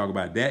didn't want to talk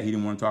about that. He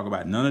didn't want to talk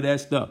about none of that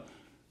stuff.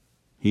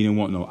 He didn't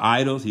want no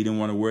idols. He didn't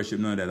want to worship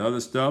none of that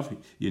other stuff.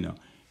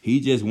 He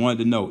just wanted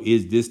to know,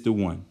 is this the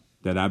one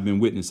that I've been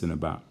witnessing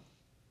about?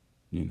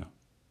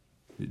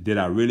 Did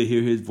I really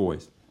hear his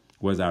voice?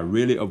 Was I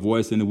really a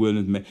voice in the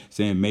wilderness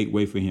saying, make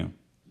way for him?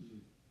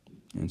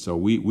 And so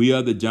we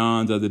are the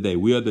Johns of the day.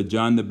 We are the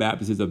John the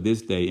Baptists of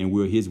this day, and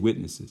we're his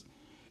witnesses.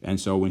 And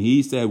so when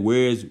he said,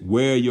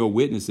 where are your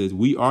witnesses?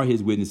 We are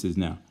his witnesses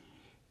now.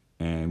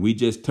 And we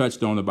just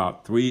touched on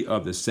about 3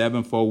 of the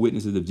 7-fold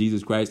witnesses of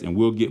Jesus Christ, and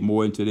we'll get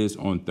more into this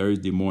on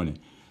Thursday morning,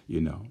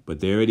 But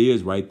there it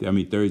is right there.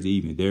 Thursday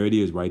evening. There it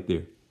is right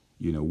there.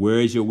 Where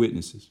is your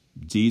witnesses?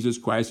 Jesus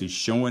Christ is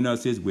showing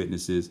us his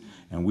witnesses,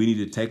 and we need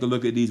to take a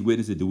look at these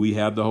witnesses. Do we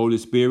have the Holy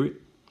Spirit?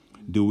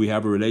 Do we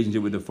have a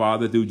relationship with the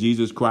Father through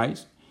Jesus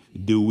Christ?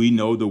 Do we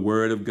know the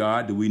word of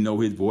God? Do we know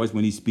his voice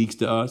when he speaks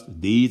to us?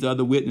 These are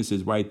the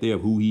witnesses right there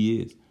of who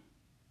he is.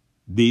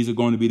 These are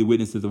going to be the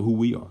witnesses of who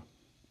we are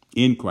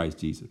in Christ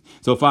Jesus.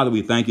 So, Father,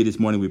 we thank you this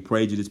morning. We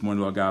praise you this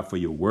morning, Lord God, for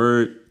your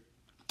word.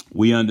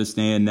 We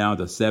understand now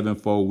the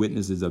 7-fold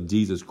witnesses of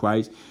Jesus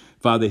Christ.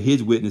 Father,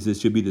 his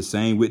witnesses should be the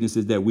same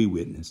witnesses that we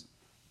witness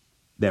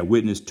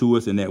to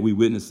us and that we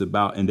witness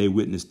about, and they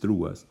witness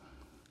through us.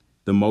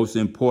 The most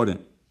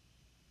important,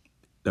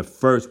 the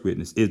first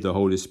witness is the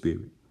Holy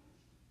Spirit.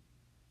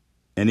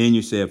 And then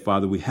you said,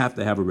 Father, we have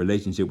to have a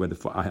relationship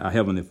with our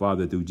Heavenly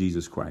Father through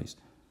Jesus Christ,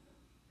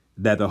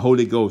 that the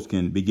Holy Ghost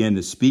can begin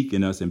to speak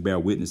in us and bear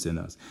witness in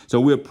us.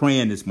 So we're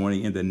praying this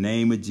morning in the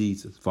name of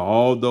Jesus for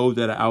all those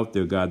that are out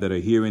there, God, that are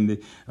hearing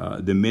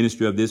the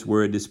ministry of this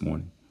word this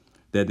morning,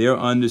 that they'll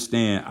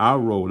understand our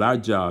role, our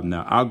job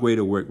now, our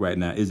greater work right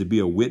now is to be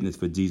a witness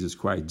for Jesus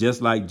Christ,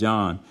 just like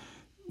John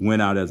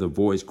went out as a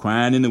voice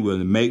crying in the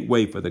wilderness, make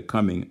way for the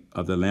coming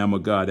of the Lamb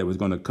of God that was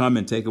going to come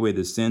and take away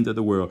the sins of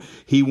the world.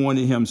 He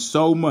wanted him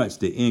so much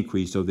to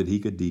increase so that he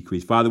could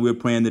decrease. Father, we're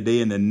praying today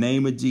in the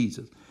name of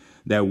Jesus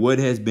that what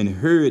has been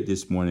heard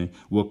this morning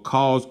will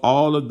cause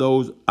all of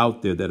those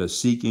out there that are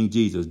seeking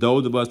Jesus,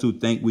 those of us who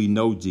think we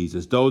know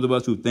Jesus, those of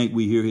us who think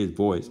we hear his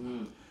voice,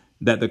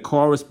 that the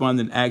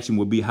corresponding action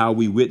will be how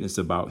we witness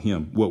about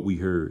him, what we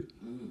heard.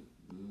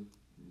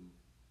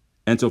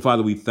 And so,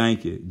 Father, we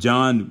thank you.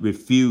 John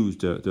refused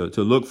to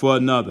look for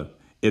another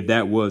if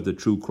that was the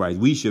true Christ.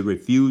 We should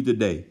refuse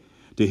today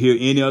to hear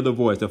any other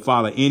voice, to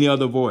follow any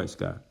other voice,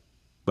 God,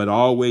 but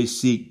always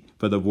seek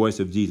for the voice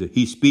of Jesus.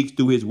 He speaks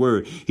through his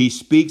word. He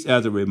speaks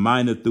as a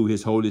reminder through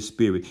his Holy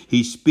Spirit.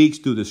 He speaks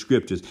through the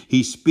scriptures.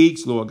 He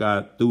speaks, Lord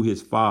God, through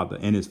his Father,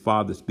 and his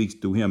Father speaks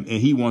through him.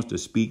 And he wants to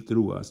speak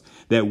through us,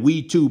 that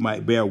we too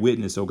might bear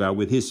witness, oh God,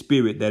 with his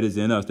spirit that is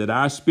in us, that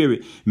our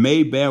spirit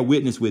may bear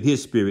witness with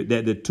his spirit,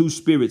 that the two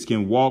spirits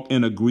can walk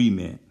in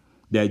agreement,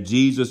 that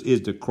Jesus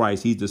is the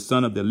Christ. He's the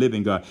Son of the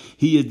living God.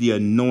 He is the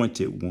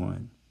anointed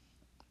one.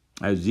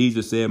 As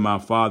Jesus said, my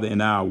Father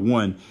and I are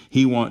one.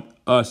 He wants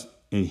us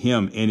and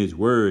him and his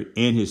word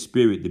and his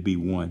spirit to be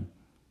one.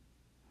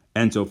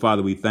 And so,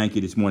 Father, we thank you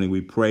this morning.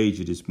 We praise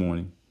you this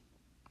morning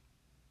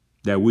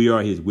that we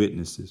are his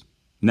witnesses.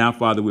 Now,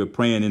 Father, we're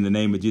praying in the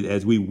name of Jesus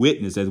as we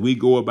witness, as we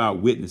go about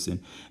witnessing,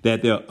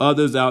 that there are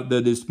others out there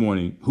this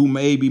morning who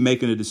may be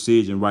making a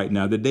decision right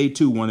now that they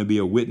too want to be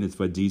a witness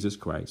for Jesus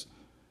Christ.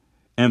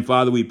 And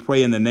Father, we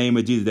pray in the name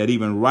of Jesus that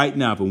even right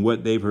now, from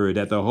what they've heard,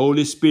 that the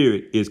Holy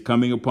Spirit is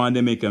coming upon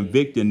them and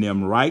convicting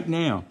them right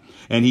now.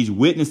 And he's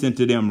witnessing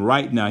to them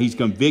right now. He's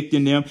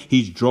convicting them.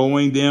 He's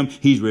drawing them.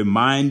 He's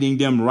reminding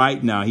them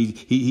right now.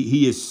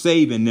 He is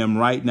saving them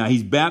right now.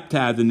 He's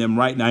baptizing them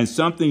right now. And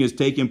something is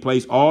taking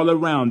place all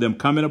around them,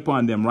 coming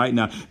upon them right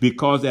now,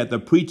 because that the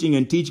preaching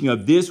and teaching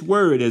of this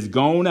word has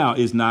gone out,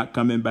 is not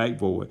coming back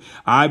void.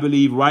 I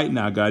believe right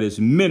now, God is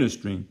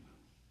ministering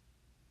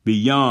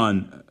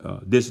beyond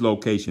this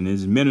location,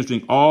 is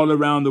ministering all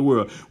around the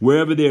world,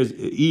 wherever there's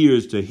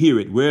ears to hear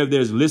it, wherever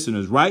there's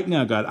listeners right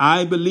now, God,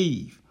 I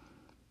believe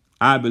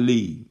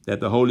that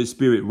the Holy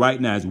Spirit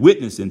right now is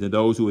witnessing to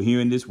those who are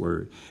hearing this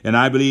word. And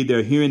I believe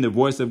they're hearing the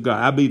voice of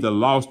God. I believe the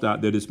lost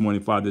out there this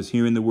morning, Father, is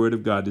hearing the word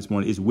of God this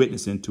morning, is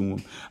witnessing to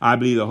them. I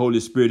believe the Holy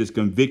Spirit is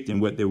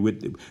convicting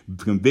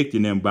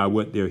them by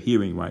what they're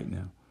hearing right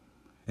now.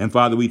 And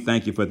Father, we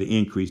thank you for the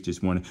increase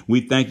this morning.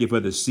 We thank you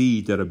for the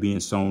seeds that are being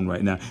sown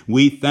right now.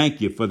 We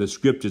thank you for the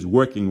scriptures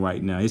working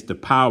right now. It's the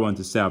power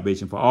unto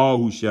salvation for all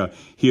who shall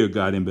hear,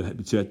 God,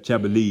 and shall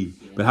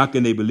believe. But how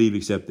can they believe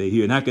except they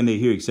hear? And how can they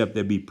hear except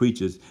there be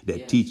preachers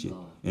that teach it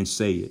and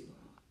say it?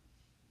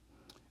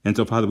 And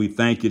so, Father, we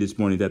thank you this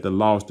morning that the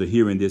lost are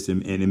hearing this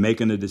and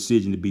making a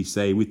decision to be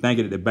saved. We thank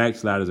you that the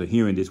backsliders are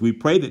hearing this. We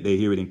pray that they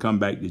hear it and come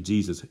back to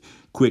Jesus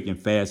quick and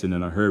fast and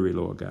in a hurry,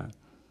 Lord God,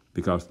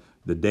 because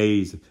the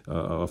days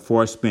are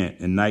forespent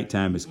and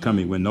nighttime is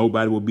coming when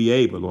nobody will be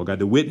able, Lord God,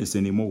 to witness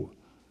anymore.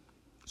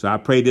 So I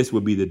pray this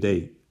will be the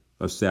day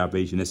of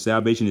salvation. That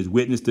salvation is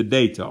witnessed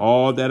today to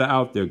all that are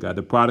out there, God,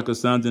 the prodigal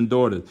sons and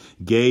daughters,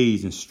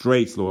 gays and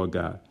straights, Lord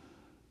God.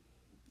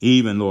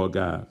 Even, Lord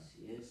God,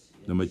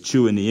 the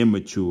mature and the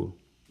immature.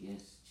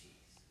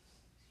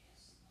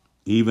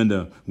 Even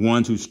the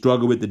ones who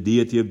struggle with the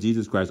deity of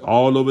Jesus Christ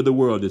all over the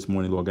world this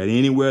morning, Lord God.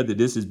 Anywhere that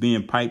this is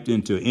being piped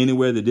into,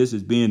 anywhere that this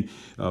is being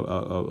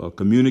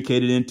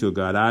communicated into,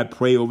 God, I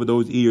pray over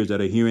those ears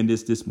that are hearing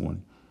this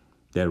morning,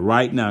 that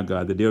right now,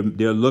 God, that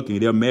they're looking,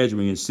 they're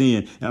measuring and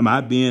seeing, am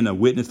I being a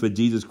witness for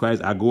Jesus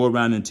Christ? I go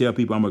around and tell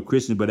people I'm a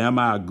Christian, but am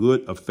I a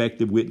good,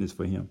 effective witness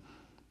for him?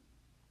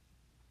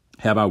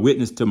 Have I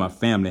witnessed to my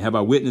family? Have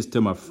I witnessed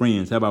to my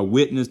friends? Have I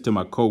witnessed to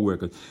my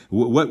coworkers?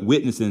 What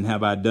witnessing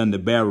have I done to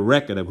bear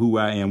record of who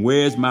I am?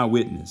 Where's my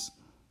witness?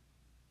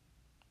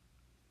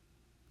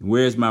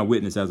 Where's my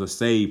witness as a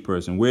saved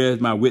person? Where's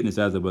my witness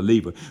as a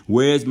believer?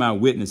 Where's my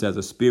witness as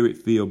a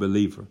spirit-filled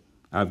believer?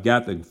 I've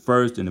got the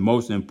first and the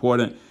most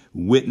important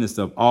witness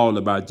of all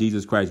about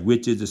Jesus Christ,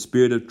 which is the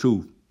Spirit of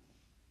truth.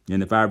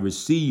 And if I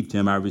received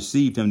him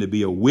to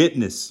be a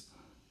witness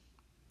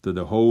to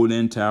the whole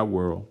entire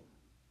world.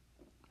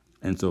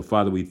 And so,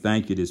 Father, we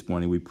thank you this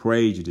morning. We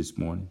praise you this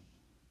morning.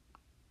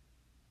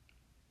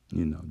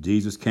 You know,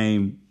 Jesus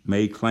came,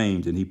 made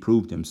claims, and he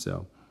proved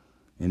himself.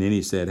 And then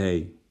he said,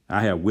 hey,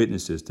 I have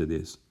witnesses to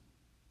this.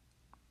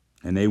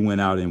 And they went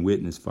out and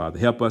witnessed, Father.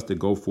 Help us to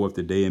go forth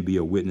today and be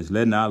a witness,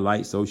 letting our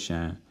light so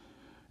shine.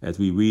 As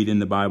we read in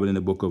the Bible in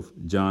the book of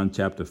John,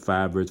 chapter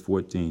 5, verse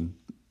 14,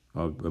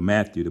 or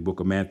Matthew, the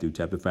book of Matthew,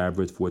 chapter 5,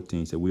 verse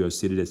 14, said, we are a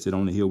city that sit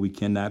on the hill, we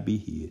cannot be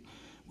hid.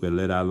 We'll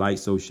let our light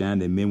so shine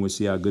that men will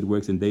see our good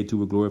works, and they too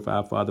will glorify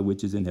our Father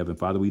which is in heaven.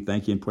 Father, we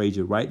thank you and praise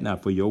you right now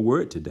for your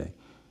word today.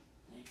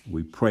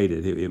 We pray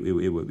that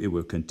it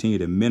will continue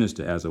to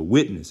minister as a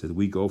witness as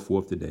we go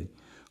forth today.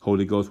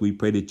 Holy Ghost, we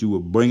pray that you will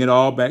bring it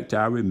all back to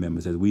our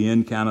remembrance as we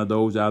encounter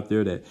those out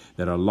there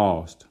that are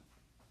lost,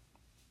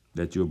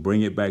 that you'll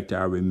bring it back to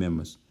our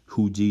remembrance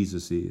who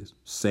Jesus is,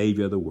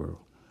 Savior of the world,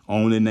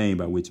 only name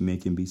by which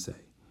men can be saved.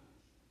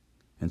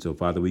 And so,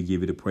 Father, we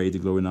give you the praise, the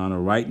glory, and honor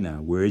right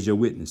now. Where is your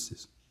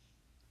witnesses?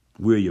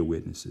 We're your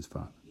witnesses,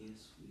 Father.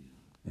 Yes, we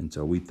are. And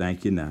so we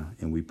thank you now,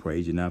 and we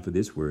praise you now for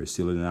this word.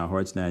 Seal it in our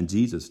hearts now in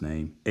Jesus'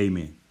 name.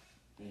 Amen.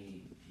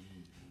 Amen.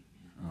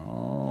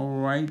 All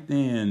right,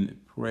 then.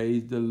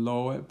 Praise the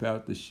Lord,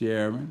 Pastor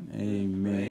Sharon. Amen.